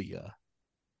Columbia.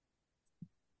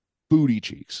 Booty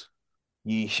cheeks.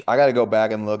 Yeesh. I got to go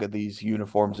back and look at these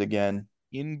uniforms again.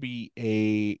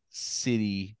 NBA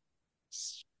city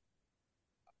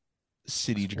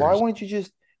jersey. Why wouldn't you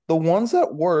just the ones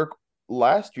that work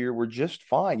last year were just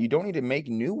fine. You don't need to make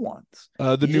new ones.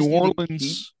 The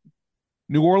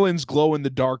New Orleans glow in the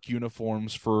dark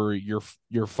uniforms for your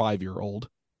 5-year-old.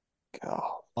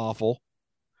 God. Awful.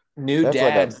 That's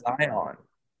dad like Zion.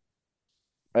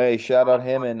 Hey, shout out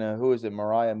him and who is it?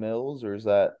 Mariah Mills or is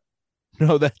that?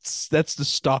 No, that's the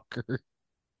stalker.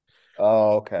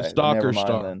 Oh, okay. The stalker Never mind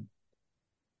star. then.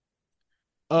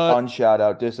 Unshout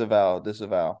out,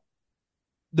 disavow.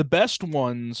 The best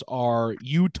ones are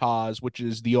Utah's, which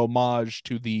is the homage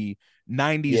to the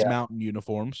 90s mountain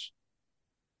uniforms.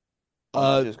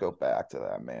 I'll just go back to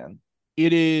that, man.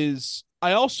 It is.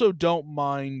 I also don't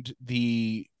mind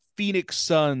the Phoenix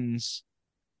Suns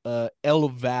El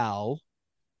Val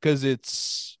because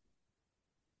it's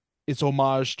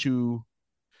homage to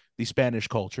the Spanish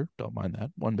culture. Don't mind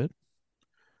that one bit.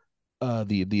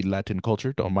 The Latin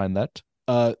culture. Don't mind that.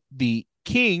 The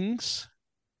Kings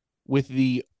with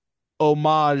the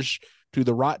homage to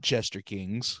the Rochester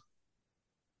Kings.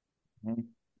 Mhm.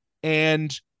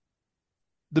 And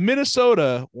the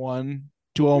Minnesota one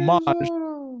to homage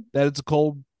that it's a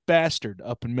cold bastard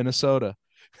up in Minnesota.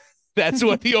 That's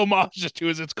what the homage is to,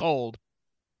 is it's cold.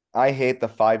 I hate the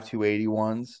 5-2-80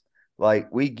 ones. Like,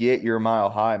 we get your mile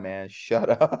high, man. Shut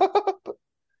up.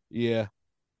 Yeah.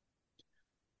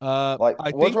 Like,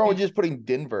 I what's think wrong with just putting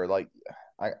Denver? Like,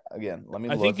 let me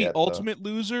I think look the at ultimate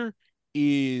loser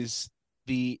is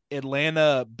the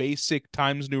Atlanta Basic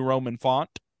Times New Roman font.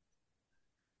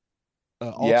 Yeah,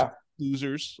 Ultimate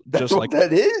losers, that's just what like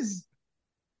that is.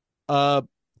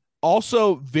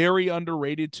 also very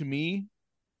underrated to me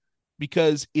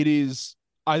because it is.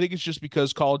 I think it's just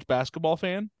because college basketball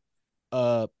fan.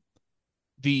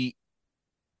 The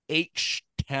H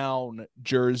Town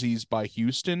jerseys by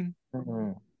Houston,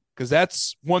 because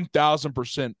that's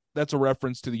 1000%. That's a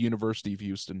reference to the University of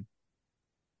Houston.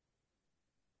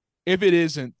 If it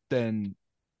isn't, then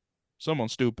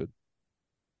someone's stupid.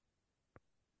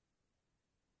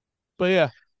 But yeah,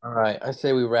 All right. I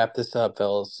say we wrap this up,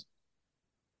 fellas.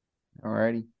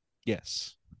 Alrighty.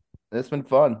 yes, It's been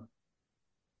fun.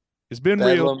 it's been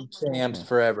real. Bedlam champs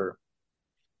forever.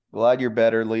 Glad you're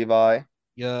better, Levi.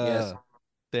 Yeah, Yes.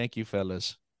 thank you,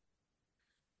 fellas.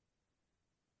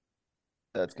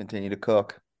 Let's continue to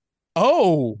cook.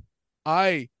 Oh,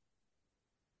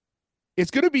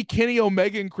 it's gonna be Kenny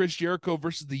Omega and Chris Jericho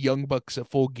versus the Young Bucks at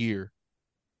Full Gear.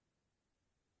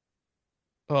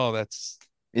 Oh, that's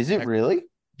Is it really?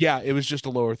 yeah. It was just a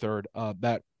lower third.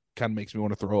 That kind of makes me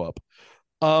want to throw up.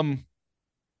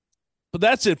 But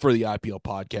that's it for the IPL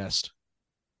podcast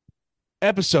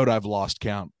episode. I've lost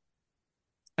count,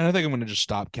 and I think I'm going to just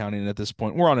stop counting at this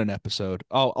point. We're on an episode.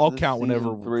 I'll This count is whenever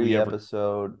season 3 we ever.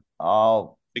 episode.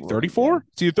 I'll Like look 34. again.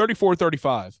 It's either 34 or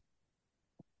 35.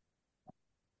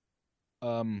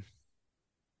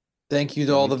 Thank you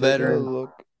to Let all me the take a veterans.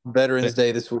 look. Veterans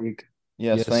Day this week.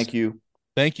 Yes, thank you.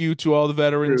 Thank you to all the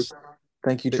veterans. Troops.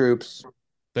 Thank you, troops.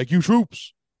 Thank you,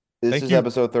 troops. This Thank is you.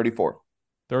 episode 34.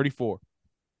 34.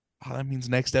 Oh, that means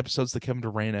next episode's the Kevin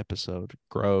Durant episode.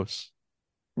 Gross.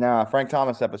 Nah, Frank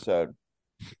Thomas episode.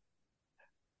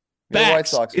 You're a White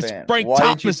Facts. Sox It's fan. Frank Why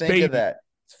didn't you Thomas, think baby. of that?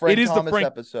 It's Frank It is the Thomas Frank-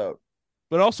 episode.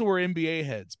 But also we're NBA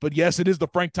heads. But yes, it is the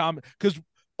Frank Thomas. Because,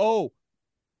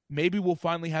 maybe we'll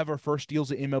finally have our first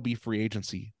deals at MLB free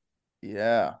agency.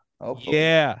 Yeah. Hopefully.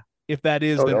 Yeah. If that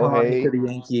is, then Shohei. Ohtani to the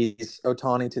Yankees.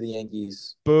 Ohtani to the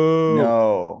Yankees. boo.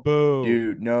 No. Boo.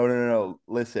 Dude, no.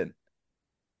 Listen.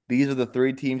 These are the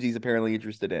 3 teams he's apparently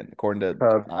interested in, according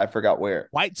to I forgot where.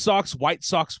 White Sox, White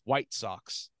Sox, White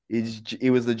Sox.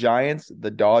 It was the Giants,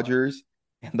 the Dodgers,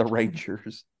 and the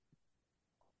Rangers.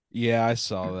 Yeah, I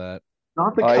saw that.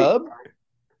 Not the Cubs?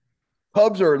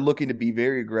 Cubs are looking to be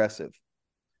very aggressive.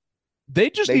 They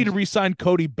just need to re-sign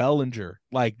Cody Bellinger.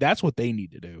 Like, that's what they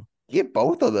need to do. Get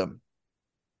both of them.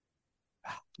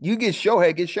 You get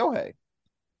Shohei.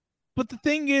 But the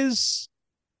thing is,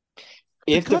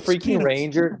 If the Cubs freaking can't-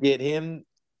 Rangers get him,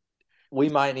 we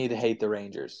might need to hate the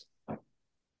Rangers.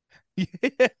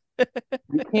 yeah.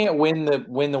 You can't win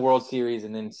the World Series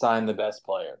and then sign the best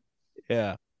player.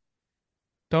 Yeah.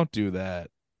 Don't do that.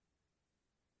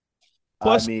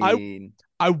 Plus,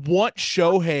 I want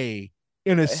Shohei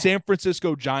in a San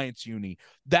Francisco Giants uni.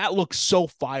 That looks so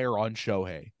fire on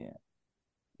Shohei. Yeah.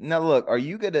 Now look, are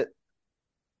you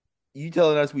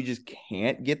telling us we just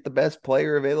can't get the best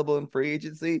player available in free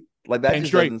agency? Like that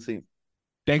just doesn't seem.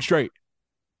 Dang straight.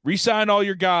 Resign all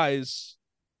your guys.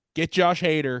 Get Josh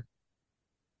Hader.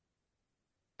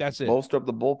 That's it. Bolster up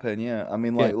the bullpen, yeah. I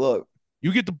mean, look.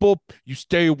 You get the bull. You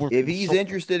stay away. If he's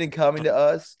interested in coming to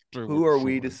us, who are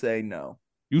we to say no?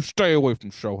 You stay away from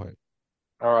Shohei.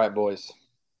 All right, boys.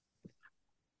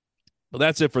 Well,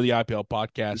 that's it for the IPL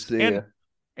podcast. See ya.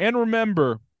 And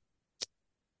remember,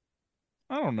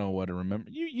 I don't know what to remember.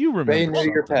 You remember. They know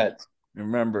your pets.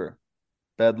 Remember,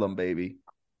 Bedlam, baby.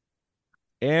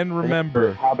 And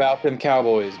remember, how about them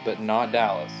Cowboys, but not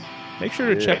Dallas? Make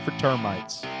sure to check for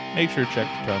termites. Make sure to check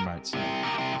for termites.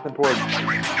 It's important.